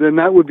 then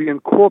that would be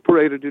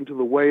incorporated into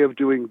the way of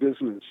doing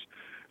business.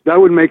 That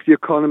would make the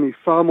economy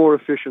far more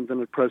efficient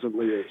than it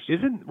presently is.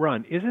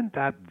 Isn't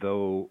that,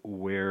 though,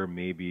 where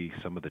maybe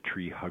some of the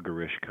tree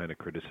huggerish kind of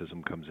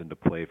criticism comes into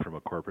play from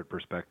a corporate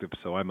perspective?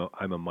 So I'm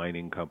a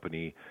mining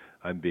company,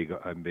 I'm big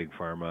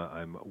pharma,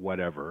 I'm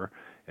whatever,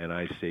 and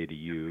I say to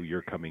you,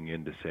 you're coming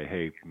in to say,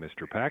 hey,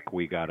 Mr. Peck,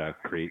 we got to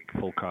create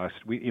full cost.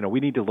 We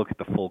need to look at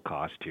the full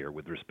cost here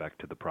with respect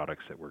to the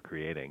products that we're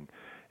creating.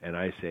 And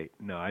I say,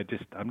 no,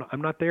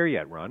 I'm not there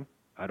yet, Ron.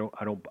 I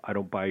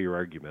don't buy your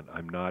argument.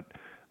 I'm not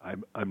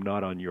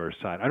on your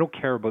side. I don't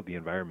care about the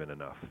environment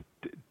enough.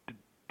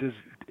 Is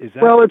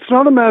that? Well, it's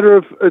not a matter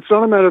of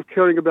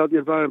caring about the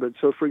environment.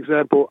 So, for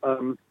example,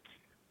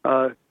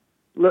 the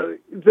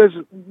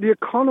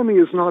economy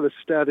is not a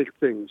static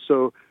thing.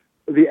 So,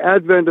 the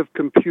advent of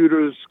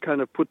computers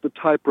kind of put the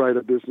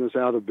typewriter business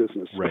out of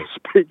business, so to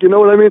speak. You know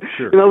what I mean?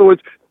 Sure. In other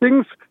words,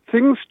 things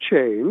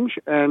change,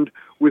 and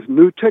with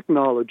new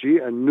technology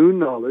and new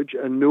knowledge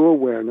and new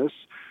awareness,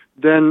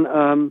 then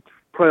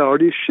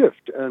priorities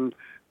shift. And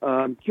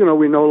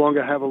we no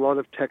longer have a lot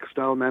of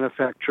textile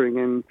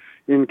manufacturing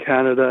in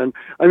Canada, and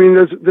I mean,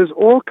 there's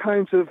all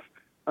kinds of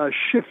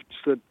shifts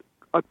that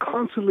are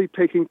constantly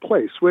taking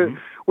place. We're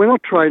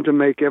not trying to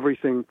make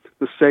everything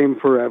the same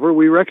forever.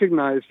 We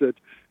recognize that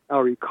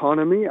our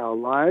economy, our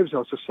lives,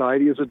 our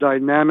society is a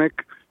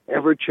dynamic,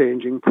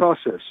 ever-changing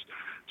process.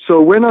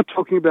 So we're not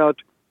talking about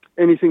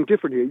anything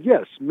different here.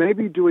 Yes,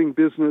 maybe doing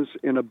business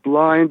in a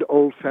blind,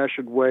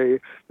 old-fashioned way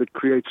that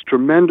creates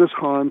tremendous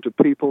harm to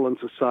people and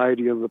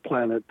society and the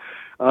planet.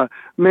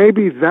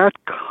 Maybe that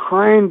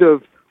kind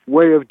of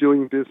way of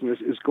doing business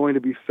is going to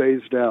be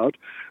phased out,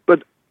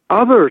 but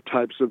other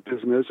types of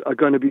business are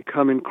going to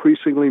become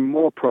increasingly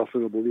more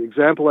profitable. The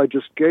example I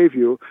just gave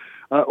you,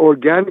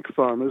 organic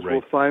farmers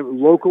will find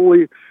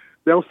locally,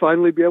 they'll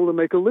finally be able to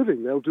make a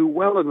living. They'll do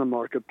well in the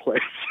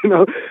marketplace,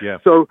 Yeah.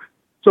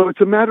 So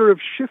it's a matter of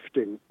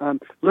shifting.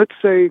 Let's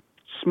say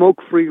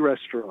smoke-free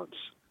restaurants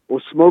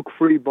or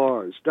smoke-free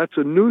bars. That's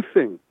a new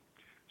thing.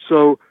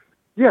 So,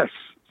 yes,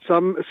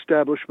 some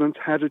establishments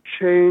had to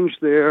change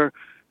their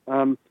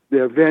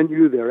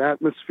venue, their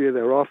atmosphere,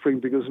 their offering,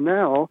 because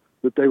now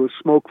that they were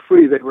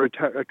smoke-free, they were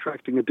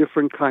attracting a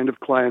different kind of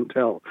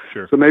clientele.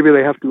 Sure. So maybe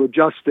they have to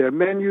adjust their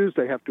menus,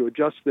 they have to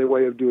adjust their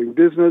way of doing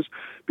business,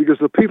 because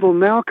the people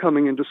now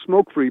coming into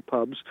smoke-free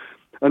pubs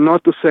are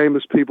not the same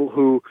as people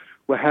who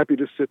were happy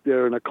to sit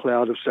there in a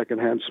cloud of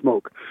secondhand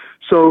smoke.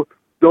 So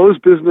those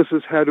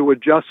businesses had to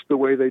adjust the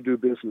way they do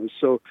business.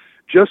 So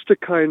just to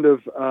kind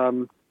of,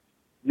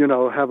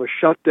 have a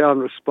shutdown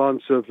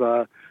response of,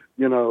 I'm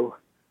going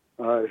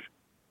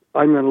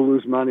to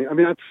lose money. I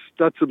mean,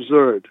 that's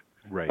absurd.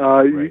 Right.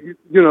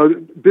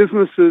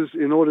 Businesses,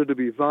 in order to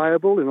be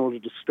viable, in order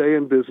to stay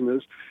in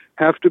business,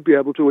 have to be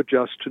able to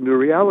adjust to new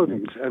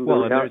realities. And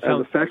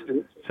the fact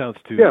is, sounds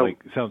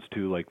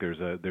too like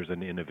there's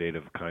an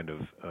innovative kind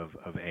of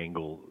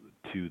angle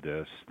to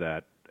this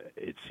that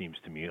it seems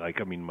to me.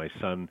 Like, I mean, my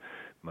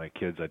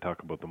kids, I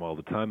talk about them all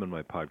the time on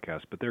my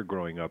podcast, but they're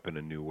growing up in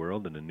a new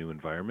world, in a new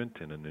environment,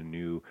 and in a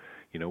new,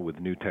 with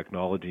new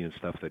technology and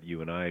stuff that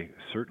you and I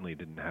certainly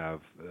didn't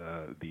have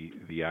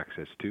the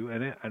access to,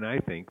 and I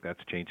think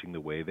that's changing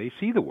the way they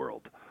see the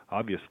world,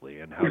 obviously,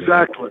 and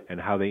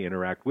how they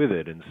interact with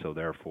it, and so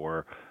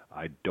therefore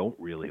I don't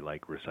really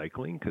like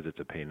recycling because it's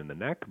a pain in the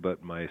neck,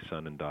 but my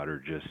son and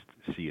daughter just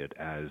see it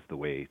as the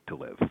way to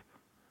live.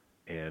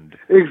 And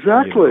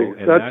exactly,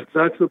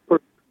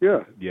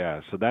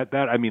 Yeah. So that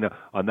I mean,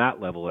 on that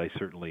level,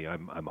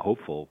 I'm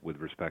hopeful with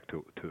respect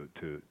to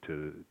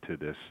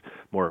this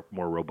more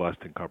robust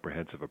and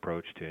comprehensive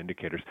approach to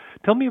indicators.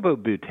 Tell me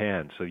about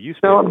Bhutan. So you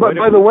now,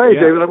 by the way,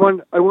 David, I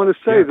want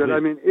to say that, I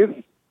mean,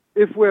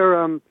 if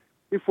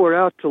we're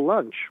out to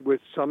lunch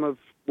with some of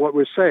what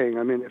we're saying,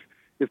 I mean,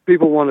 if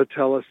people want to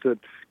tell us that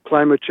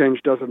climate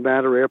change doesn't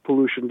matter, air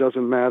pollution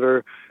doesn't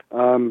matter,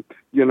 that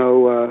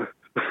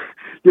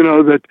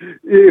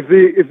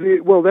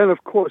well, then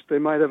of course they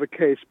might have a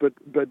case, but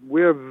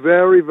we're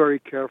very, very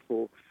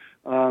careful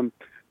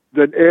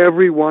that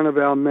every one of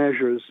our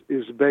measures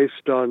is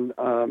based on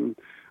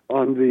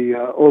the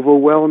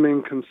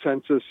overwhelming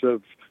consensus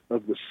of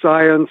the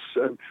science,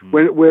 and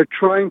we're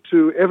trying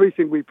to,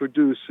 everything we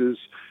produce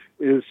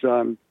is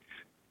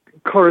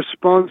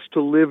corresponds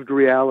to lived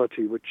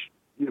reality, which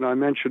I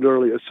mentioned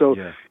earlier. So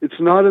it's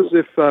not as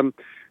if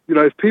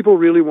if people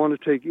really want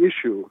to take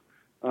issue,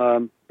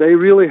 they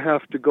really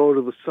have to go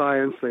to the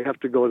science. They have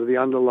to go to the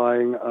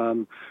underlying,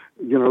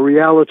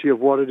 reality of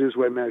what it is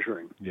we're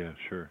measuring. Yeah,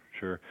 sure.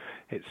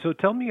 Hey, so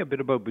tell me a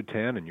bit about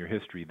Bhutan and your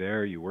history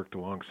there. You worked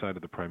alongside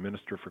of the Prime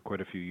Minister for quite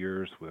a few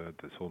years with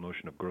this whole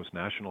notion of gross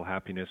national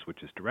happiness,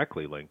 which is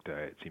directly linked,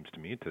 it seems to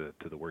me, to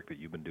the work that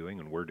you've been doing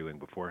and were doing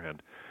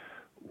beforehand.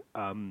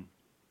 And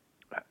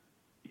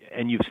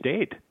you've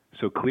stayed.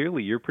 So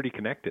clearly you're pretty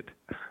connected.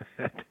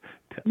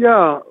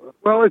 Yeah,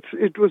 well,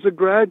 it was a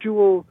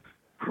gradual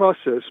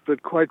process,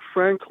 but quite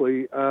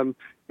frankly,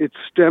 it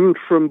stemmed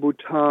from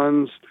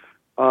Bhutan's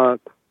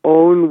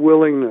own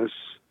willingness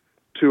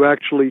to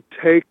actually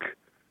take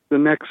the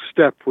next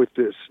step with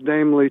this,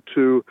 namely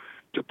to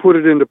put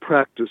it into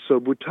practice. So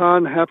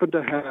Bhutan happened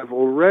to have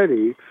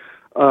already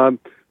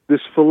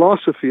this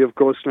philosophy of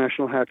gross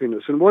national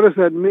happiness. And what does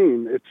that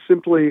mean? It's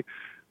simply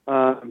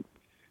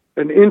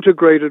an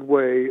integrated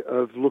way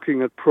of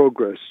looking at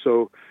progress.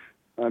 So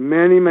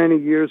many, many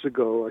years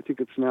ago, I think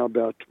it's now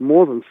about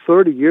more than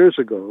 30 years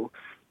ago,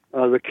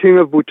 the king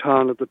of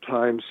Bhutan at the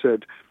time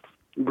said,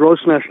 gross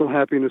national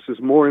happiness is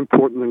more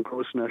important than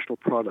gross national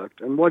product.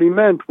 And what he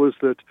meant was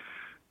that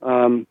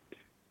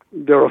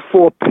there are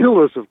 4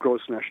 pillars of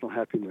gross national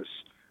happiness: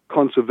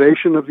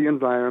 conservation of the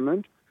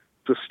environment,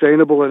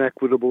 sustainable and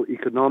equitable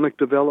economic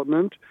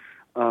development,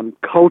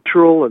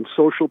 cultural and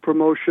social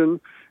promotion,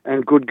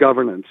 and good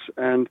governance.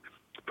 And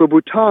for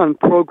Bhutan,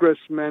 progress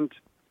meant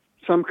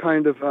some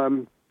kind of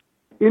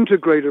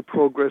integrated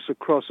progress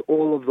across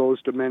all of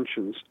those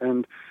dimensions.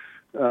 And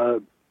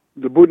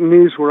the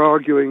Bhutanese were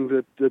arguing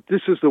that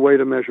this is the way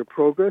to measure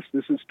progress.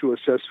 This is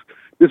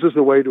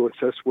the way to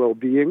assess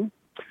well-being,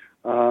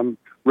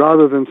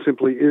 rather than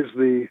simply is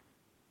the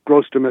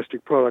gross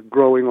domestic product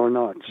growing or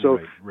not. So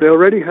they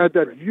already had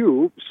that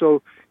view.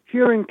 So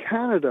here in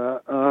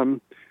Canada,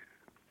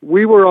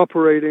 we were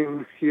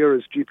operating here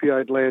as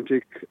GPI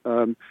Atlantic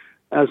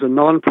as a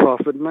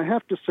nonprofit, and I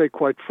have to say,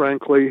 quite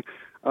frankly,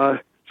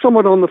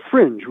 somewhat on the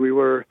fringe. We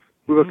were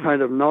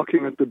kind of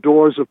knocking at the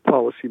doors of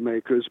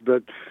policymakers,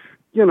 but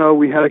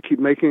we had to keep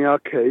making our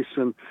case,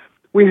 and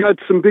we had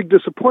some big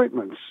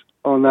disappointments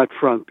on that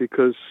front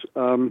because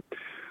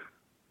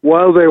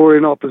while they were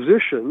in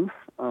opposition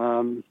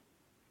in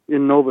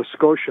Nova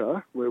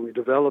Scotia, where we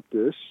developed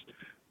this,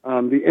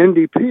 the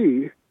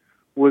NDP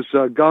was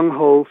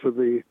gung-ho for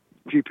the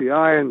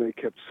GPI, and they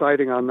kept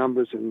citing our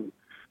numbers in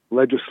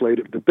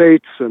legislative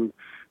debates, and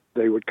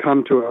they would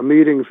come to our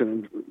meetings,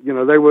 and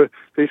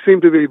they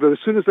seemed to be. But as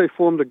soon as they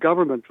formed a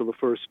government for the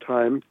first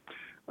time,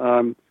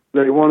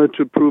 they wanted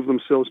to prove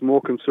themselves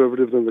more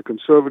conservative than the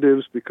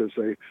Conservatives because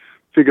they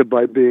figured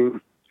by being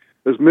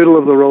as middle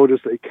of the road as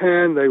they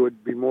can, they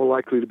would be more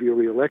likely to be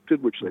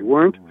reelected, which they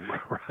weren't.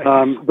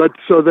 Right. But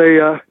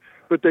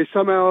they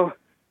somehow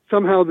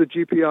the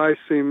GPI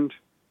seemed,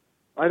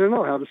 I don't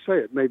know how to say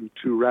it, maybe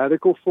too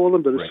radical for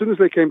them. But as soon as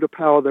they came to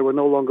power, they were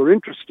no longer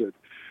interested.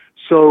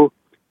 So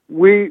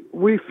we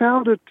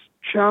found it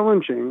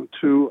challenging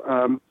to,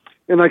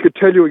 and I could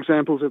tell you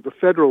examples at the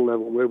federal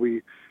level where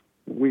we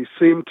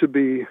seem to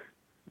be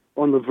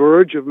on the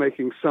verge of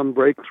making some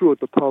breakthrough at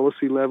the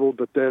policy level,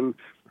 but then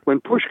when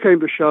push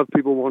came to shove,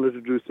 people wanted to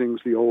do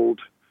things the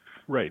old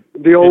way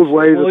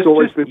that's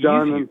always been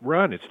done.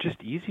 It's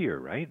just easier,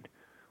 right?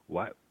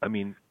 Why? I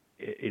mean,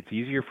 it's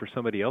easier for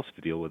somebody else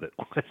to deal with it.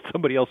 Let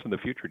somebody else in the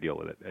future deal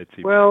with it. It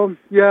seems. Well,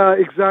 yeah,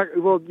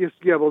 exactly. Well, yes,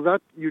 yeah. Well,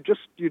 that you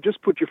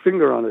just put your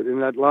finger on it in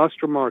that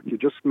last remark you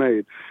just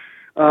made.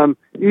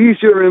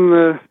 Easier in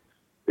the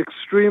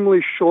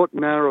extremely short,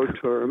 narrow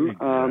term,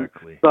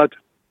 exactly. But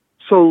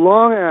so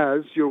long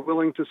as you're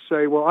willing to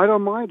say, well, I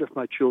don't mind if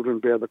my children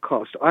bear the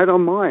cost. I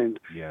don't mind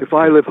if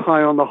I live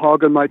high on the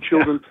hog and my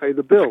children pay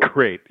the bill. That's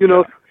great.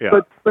 Yeah.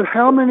 But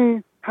how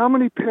many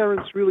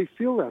parents really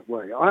feel that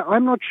way?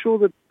 I'm not sure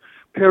that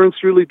parents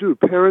really do.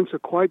 Parents are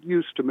quite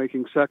used to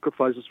making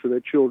sacrifices for their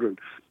children.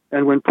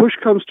 And when push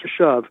comes to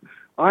shove,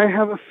 I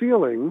have a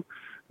feeling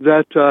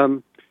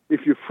that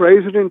if you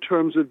phrase it in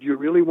terms of do you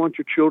really want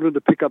your children to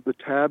pick up the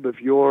tab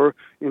of your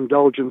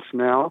indulgence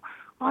now,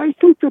 I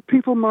think that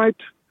people might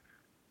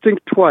think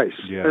twice.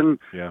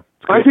 Yeah.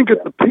 I think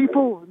at the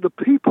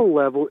people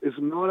level is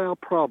not our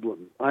problem.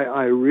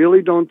 I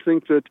really don't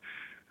think that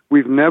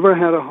we've never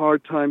had a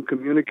hard time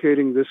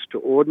communicating this to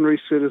ordinary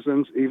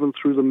citizens, even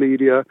through the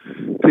media.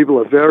 People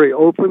are very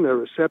open, they're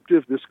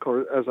receptive. This,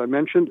 as I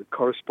mentioned, it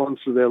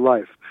corresponds to their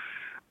life.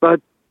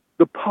 But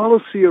the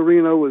policy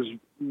arena was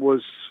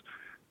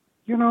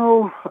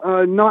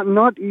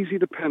not easy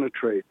to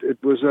penetrate.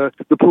 It was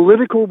the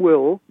political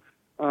will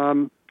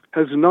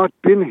has not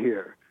been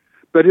here.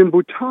 But in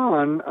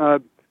Bhutan,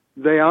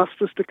 they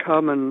asked us to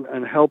come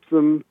and help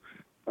them,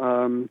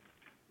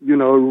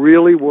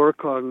 really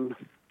work on,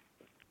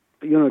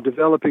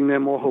 developing their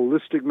more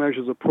holistic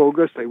measures of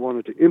progress. They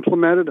wanted to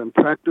implement it and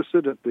practice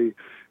it at the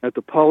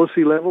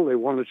policy level. They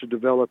wanted to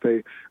develop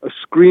a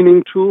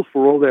screening tool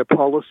for all their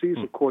policies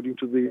according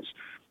to these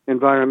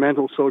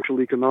environmental, social,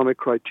 economic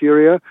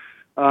criteria.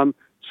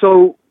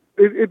 So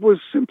it was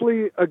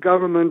simply a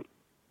government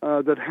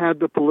that had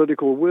the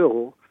political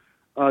will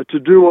to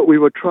do what we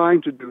were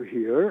trying to do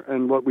here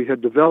and what we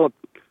had developed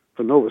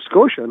for Nova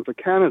Scotia and for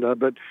Canada.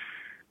 But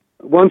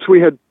once we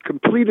had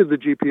completed the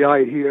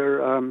GPI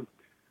here,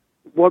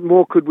 what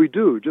more could we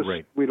do?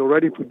 We'd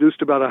already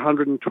produced about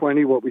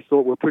 120 what we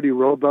thought were pretty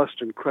robust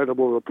and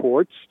credible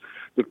reports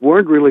that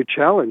weren't really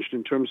challenged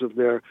in terms of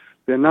their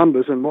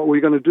numbers. And what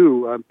we're going to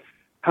do,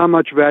 how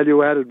much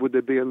value added would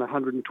there be in the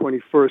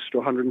 121st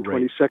or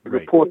 122nd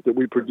report that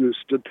we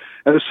produced?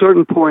 At a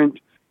certain point,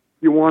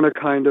 you want to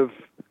kind of,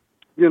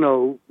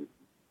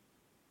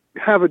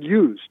 have it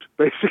used,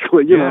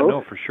 basically.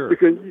 No, for sure.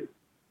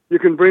 You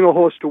can bring a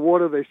horse to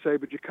water, they say,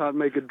 but you can't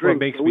make it drink.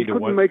 Well, we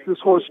couldn't make this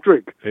horse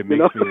drink. It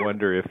makes me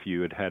wonder if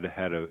you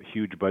had a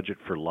huge budget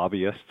for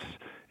lobbyists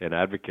and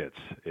advocates,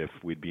 if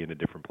we'd be in a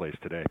different place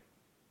today.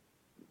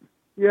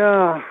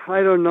 Yeah,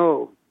 I don't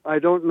know. I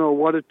don't know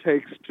what it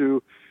takes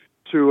to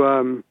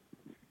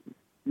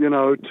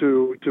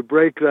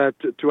break that,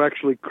 to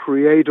actually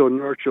create or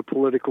nurture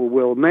political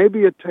will.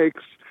 Maybe it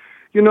takes,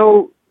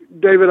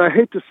 David, I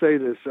hate to say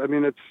this. I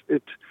mean, it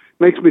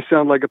makes me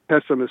sound like a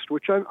pessimist,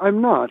 which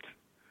I'm not.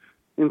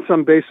 In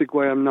some basic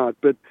way, I'm not.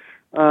 But,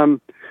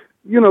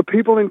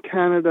 people in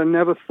Canada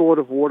never thought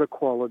of water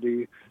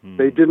quality.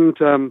 They didn't,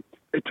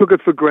 they took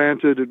it for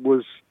granted. It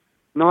was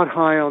not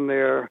high on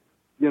their,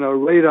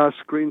 radar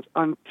screens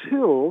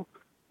until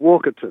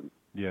Walkerton.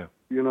 Yeah.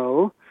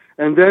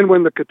 And then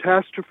when the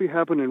catastrophe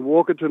happened in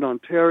Walkerton,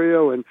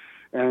 Ontario,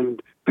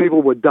 and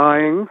people were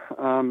dying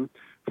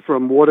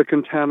from water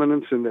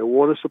contaminants in their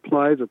water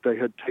supply that they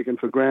had taken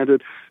for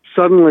granted,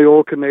 suddenly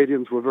all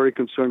Canadians were very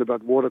concerned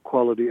about water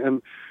quality.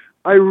 And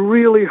I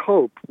really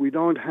hope we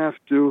don't have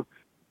to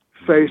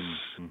face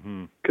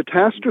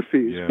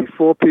catastrophes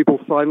before people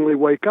finally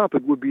wake up.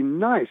 It would be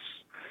nice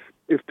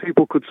if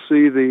people could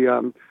see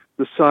the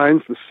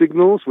signs, the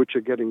signals, which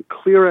are getting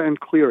clearer and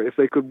clearer. If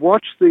they could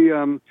watch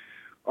the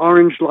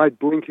orange light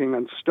blinking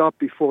and stop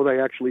before they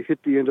actually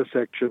hit the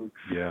intersection,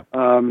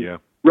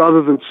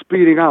 rather than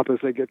speeding up as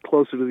they get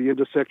closer to the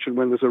intersection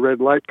when there's a red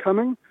light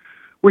coming,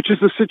 which is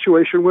the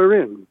situation we're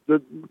in.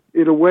 That,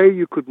 in a way,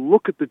 you could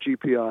look at the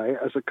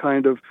GPI as a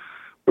kind of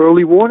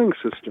early warning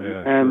system.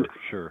 Yeah, and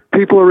sure.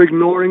 People are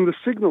ignoring the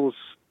signals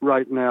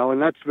right now,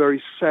 and that's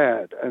very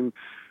sad. And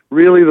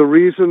really the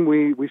reason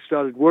we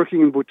started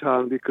working in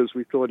Bhutan, because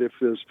we thought if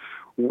there's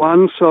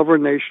one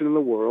sovereign nation in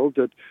the world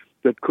that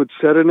could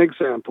set an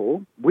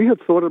example, we had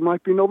thought it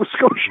might be Nova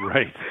Scotia.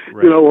 Right.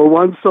 Or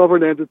one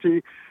sovereign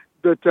entity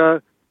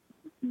that,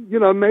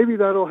 maybe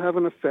that'll have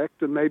an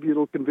effect, and maybe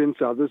it'll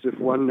convince others if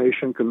one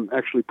nation can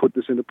actually put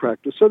this into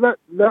practice. So that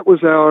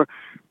was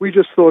we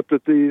just thought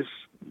that these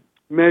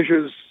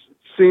measures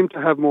seemed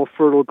to have more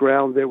fertile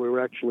ground there. We were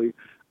actually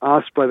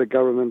asked by the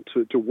government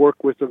to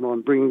work with them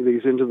on bringing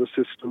these into the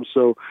system.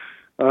 So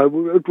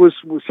it was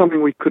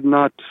something we could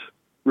not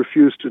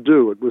refuse to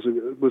do. It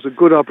was a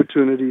good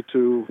opportunity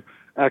to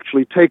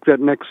actually take that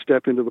next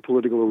step into the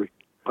political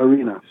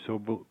arena. So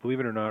believe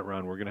it or not,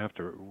 Ron, we're going to have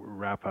to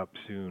wrap up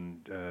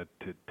soon to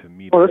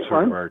meet sort of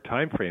our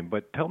time frame.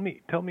 But tell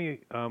me,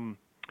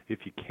 if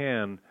you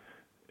can,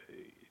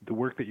 the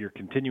work that you're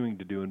continuing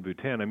to do in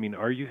Bhutan. I mean,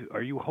 are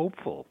you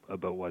hopeful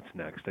about what's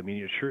next? I mean,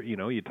 you're sure,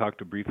 you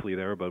talked briefly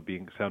there about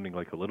sounding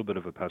like a little bit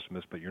of a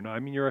pessimist, but you're not.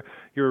 I mean, you're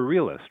a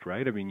realist,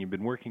 right? I mean, you've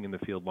been working in the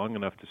field long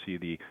enough to see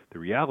the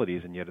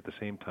realities, and yet at the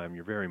same time,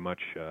 you're very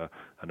much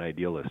an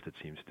idealist, it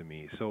seems to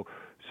me. So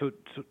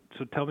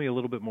tell me a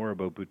little bit more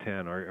about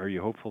Bhutan. Are you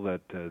hopeful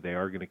that they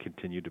are going to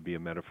continue to be a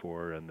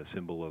metaphor and the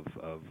symbol of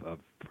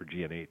for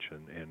GNH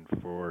and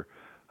for,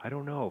 I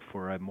don't know,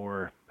 for a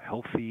more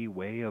healthy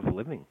way of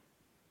living?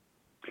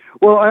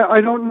 Well,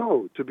 I don't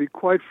know. To be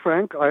quite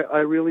frank, I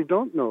really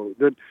don't know.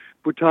 That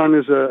Bhutan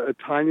is a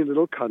tiny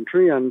little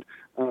country, and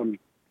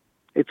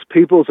its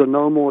people are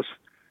no more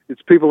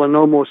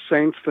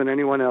saints than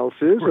anyone else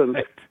is, and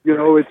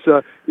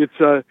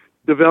it's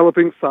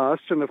developing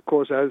fast. And of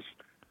course, as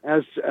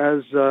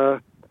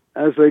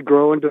they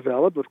grow and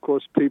develop, of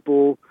course,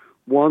 people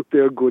want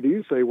their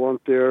goodies. They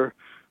want their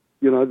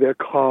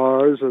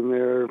cars and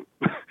their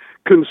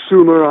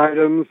consumer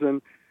items,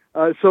 and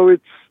so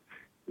it's.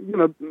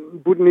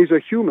 Bhutanese are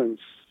humans,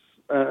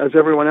 as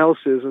everyone else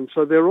is, and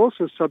so they're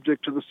also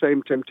subject to the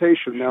same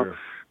temptation. Sure. Now,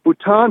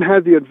 Bhutan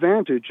had the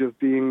advantage of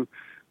being,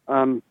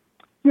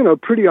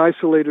 pretty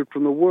isolated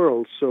from the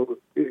world, so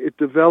it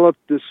developed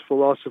this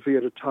philosophy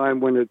at a time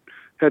when it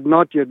had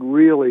not yet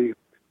really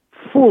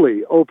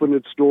fully opened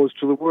its doors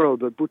to the world.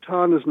 But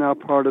Bhutan is now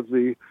part of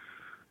the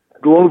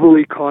global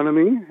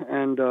economy,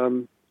 and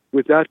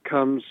with that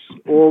comes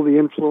all the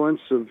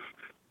influence of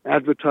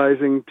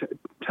advertising.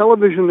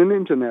 Television and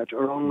internet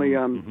are only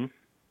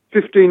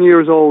 15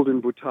 years old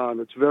in Bhutan.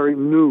 It's very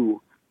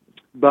new.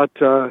 But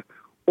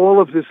all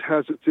of this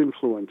has its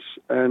influence.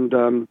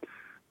 And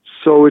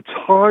so it's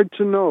hard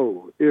to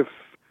know if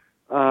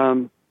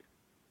a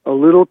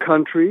little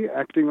country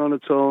acting on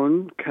its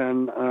own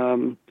can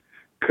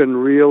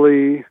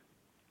really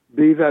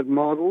be that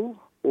model,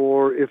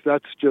 or if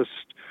that's just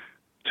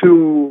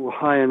too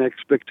high an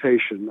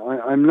expectation.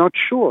 I'm not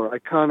sure. I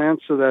can't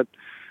answer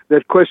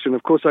that question.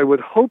 Of course, I would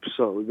hope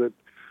so.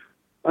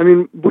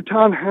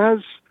 Bhutan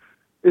has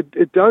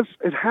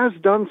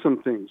done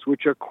some things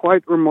which are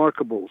quite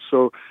remarkable.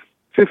 So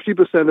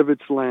 50% of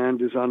its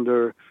land is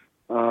under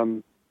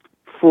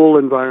full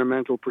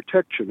environmental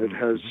protection. It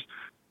has,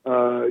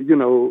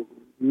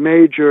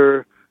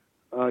 major,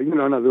 in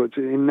other words,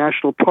 in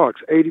national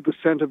parks,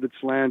 80% of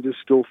its land is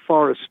still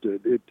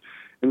forested.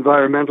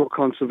 Environmental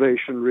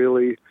conservation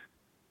really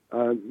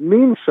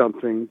means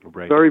something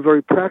very,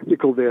 very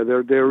practical there.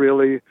 They're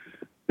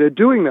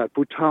doing that.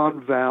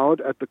 Bhutan vowed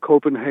at the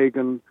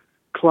Copenhagen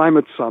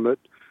Climate Summit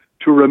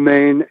to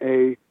remain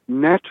a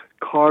net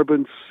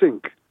carbon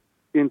sink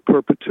in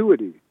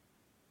perpetuity,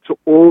 to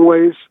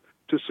always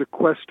to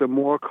sequester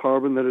more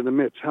carbon than it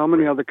emits. How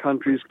many other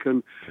countries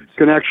can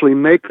actually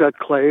make that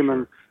claim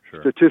and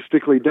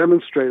statistically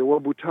demonstrate it? Well,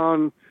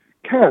 Bhutan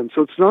can.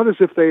 So it's not as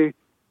if they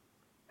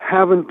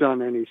haven't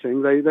done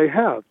anything. They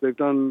have. They've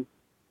done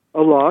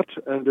a lot,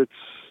 and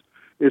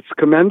it's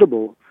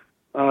commendable.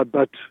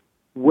 But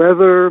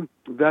whether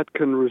that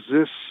can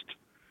resist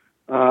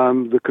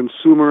the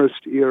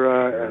consumerist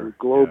era and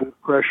global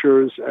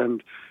pressures,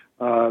 and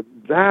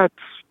that's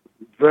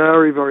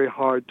very, very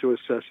hard to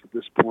assess at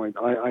this point.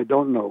 I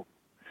don't know.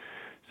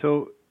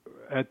 So,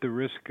 at the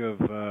risk of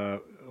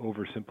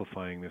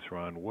oversimplifying this,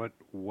 Ron,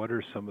 what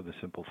are some of the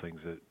simple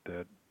things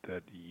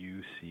that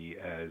you see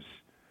as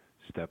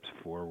steps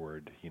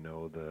forward?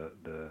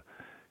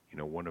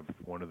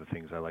 One of the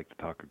things I like to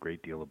talk a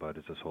great deal about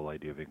is this whole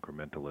idea of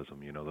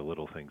incrementalism. The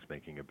little things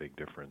making a big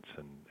difference,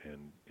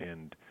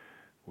 and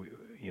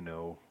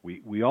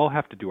we all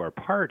have to do our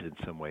part in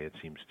some way, it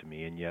seems to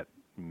me, and yet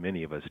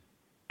many of us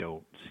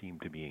don't seem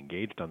to be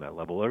engaged on that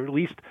level, or at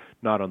least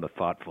not on the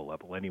thoughtful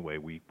level. Anyway,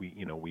 we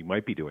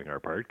might be doing our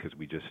part because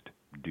we just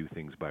do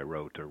things by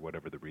rote or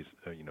whatever the reason,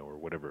 or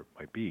whatever it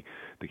might be,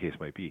 the case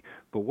might be.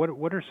 But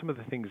what are some of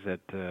the things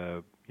that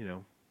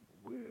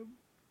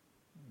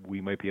we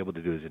might be able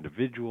to do as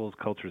individuals,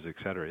 cultures, et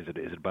cetera? Is it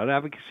about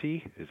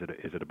advocacy? Is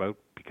it about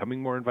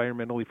becoming more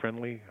environmentally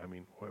friendly? I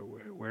mean,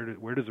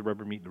 where does the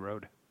rubber meet the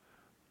road?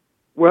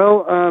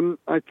 Well,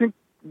 I think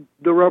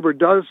the rubber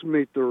does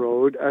meet the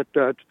road at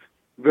that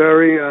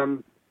very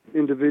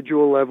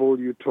individual level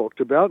you talked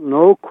about.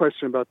 No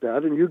question about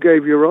that. And you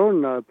gave your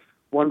own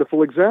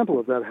wonderful example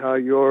of that, how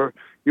your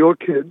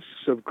kids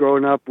have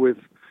grown up with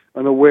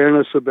an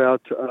awareness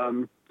about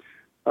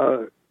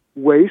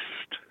waste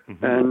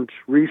and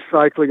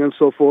recycling and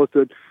so forth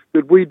that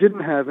we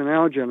didn't have in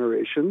our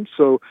generation.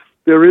 So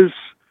there is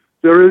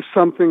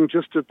something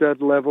just at that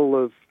level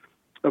of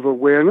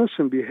awareness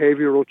and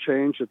behavioral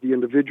change at the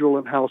individual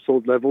and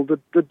household level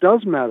that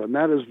does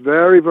matters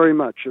very, very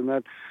much. And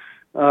that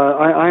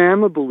I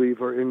am a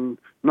believer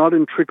not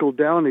in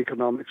trickle-down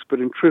economics,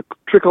 but in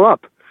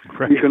trickle-up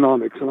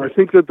economics. And I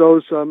think that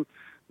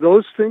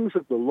those things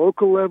at the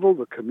local level,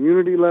 the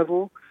community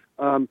level,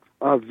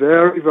 are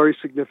very, very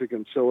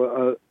significant.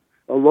 So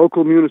a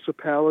local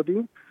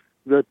municipality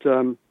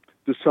that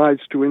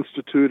decides to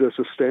institute a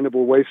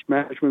sustainable waste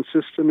management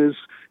system is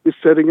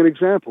setting an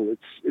example.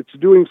 It's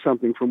doing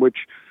something from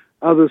which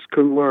others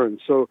can learn.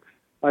 So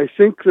I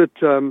think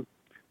that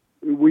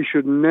we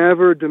should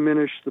never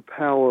diminish the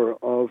power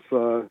of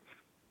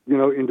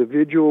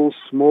individuals,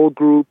 small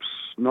groups,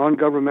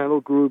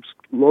 non-governmental groups,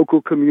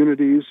 local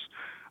communities,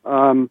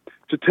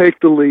 to take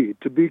the lead,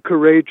 to be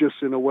courageous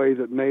in a way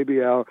that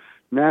maybe our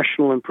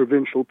national and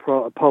provincial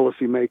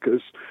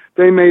policymakers,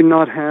 they may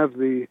not have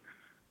the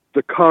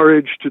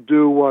courage to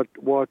do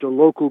what a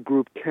local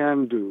group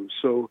can do.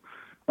 So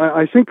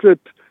I think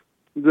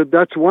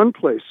that's one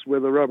place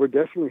where the rubber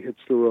definitely hits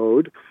the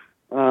road.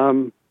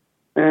 And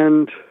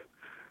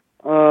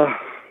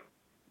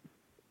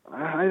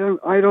I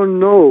don't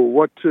know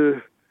what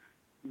to,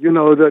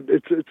 that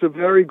it's a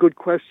very good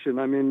question.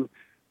 I mean,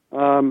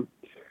 and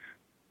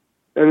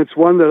it's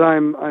one that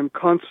I'm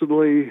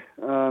constantly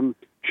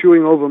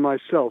chewing over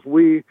myself.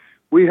 We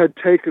had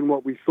taken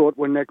what we thought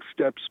were next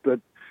steps, but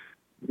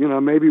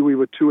maybe we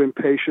were too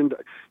impatient.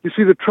 You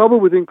see, the trouble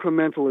with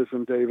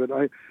incrementalism, David,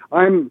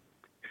 I'm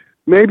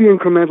maybe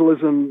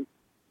incrementalism,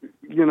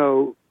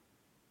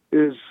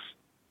 is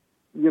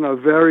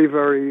very,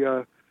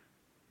 very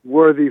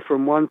worthy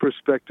from one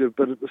perspective,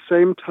 but at the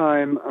same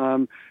time,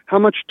 how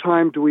much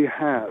time do we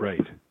have?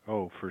 Right.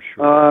 Oh, for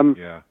sure.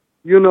 Yeah.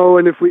 You know,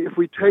 and if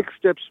we take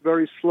steps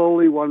very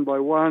slowly, one by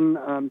one,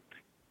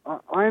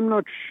 I'm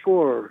not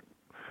sure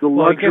the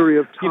luxury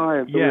of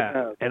time that we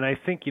have. And I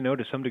think,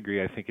 to some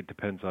degree, I think it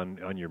depends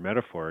on your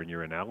metaphor and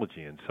your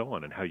analogy and so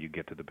on, and how you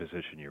get to the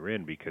position you're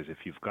in. Because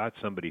if you've got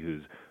somebody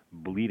who's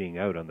bleeding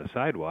out on the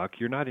sidewalk,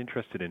 you're not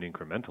interested in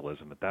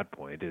incrementalism at that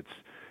point. It's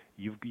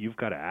you've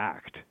got to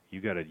act. You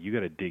got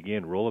to dig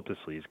in, roll up the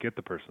sleeves, get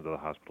the person to the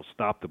hospital,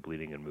 stop the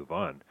bleeding, and move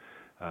on.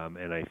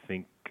 And I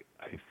think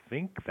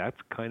that's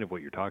kind of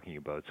what you're talking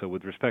about. So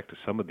with respect to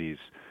some of these,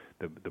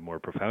 the more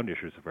profound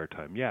issues of our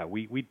time,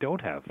 we don't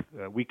have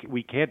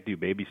we can't do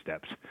baby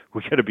steps.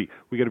 We got to be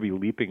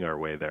leaping our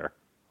way there.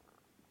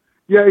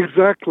 Yeah,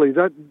 exactly.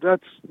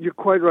 That's you're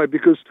quite right,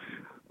 because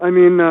I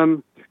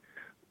mean,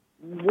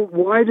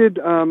 why did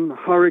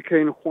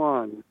Hurricane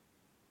Juan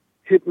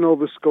hit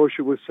Nova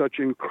Scotia with such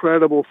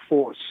incredible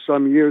force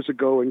some years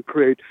ago and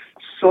create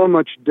so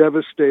much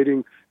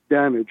devastating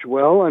damage?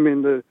 Well, I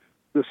mean, the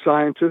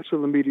scientists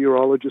and the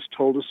meteorologists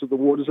told us that the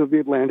waters of the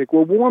Atlantic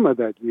were warmer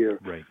that year.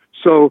 Right.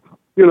 So,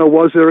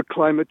 was there a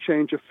climate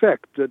change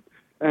effect?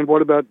 And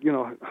what about,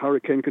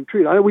 Hurricane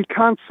Katrina? We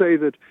can't say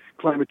that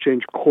climate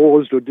change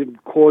caused or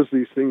didn't cause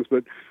these things,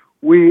 but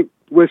we're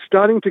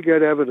starting to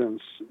get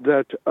evidence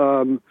that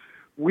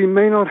we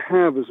may not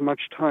have as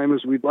much time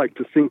as we'd like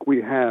to think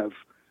we have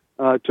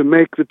to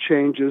make the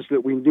changes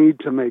that we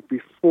need to make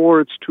before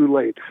it's too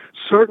late.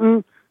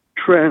 Certain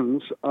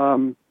trends,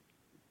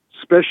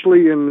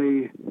 especially in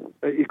the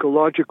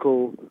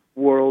ecological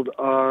world,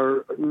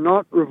 are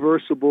not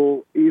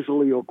reversible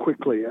easily or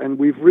quickly, and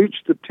we've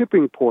reached the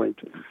tipping point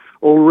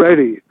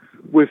already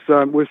with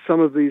some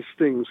of these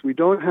things. We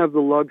don't have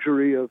the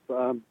luxury of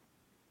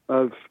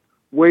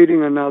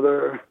waiting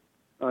another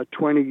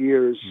 20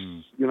 years,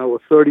 or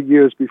 30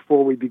 years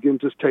before we begin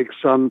to take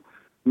some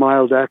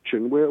mild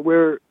action.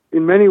 We're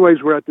in many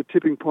ways we're at the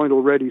tipping point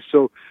already.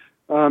 So.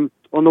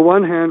 On the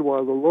one hand,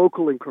 while the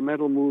local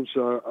incremental moves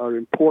are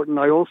important,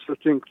 I also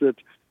think that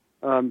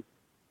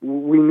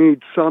we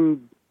need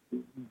some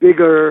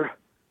bigger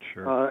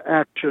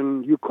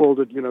action. You called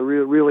it,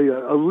 really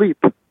a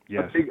leap,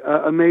 yes.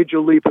 a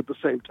major leap at the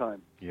same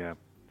time. Yeah.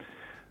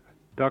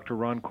 Dr.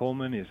 Ron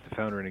Coleman is the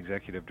founder and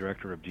executive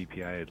director of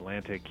GPI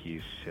Atlantic.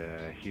 He's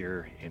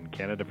here in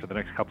Canada for the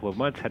next couple of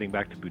months, heading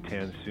back to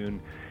Bhutan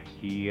soon.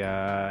 He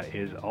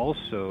is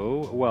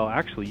also,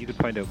 actually, you can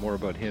find out more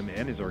about him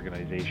and his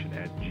organization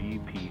at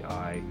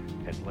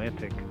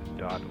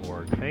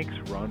gpiatlantic.org. Thanks,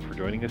 Ron, for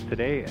joining us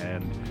today.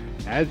 And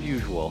as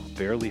usual,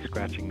 barely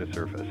scratching the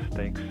surface.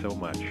 Thanks so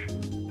much.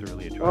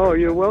 Thoroughly enjoyed it. Oh,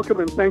 you're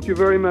welcome, and thank you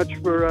very much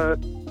for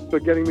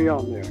getting me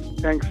on there.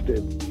 Thanks,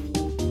 Dave.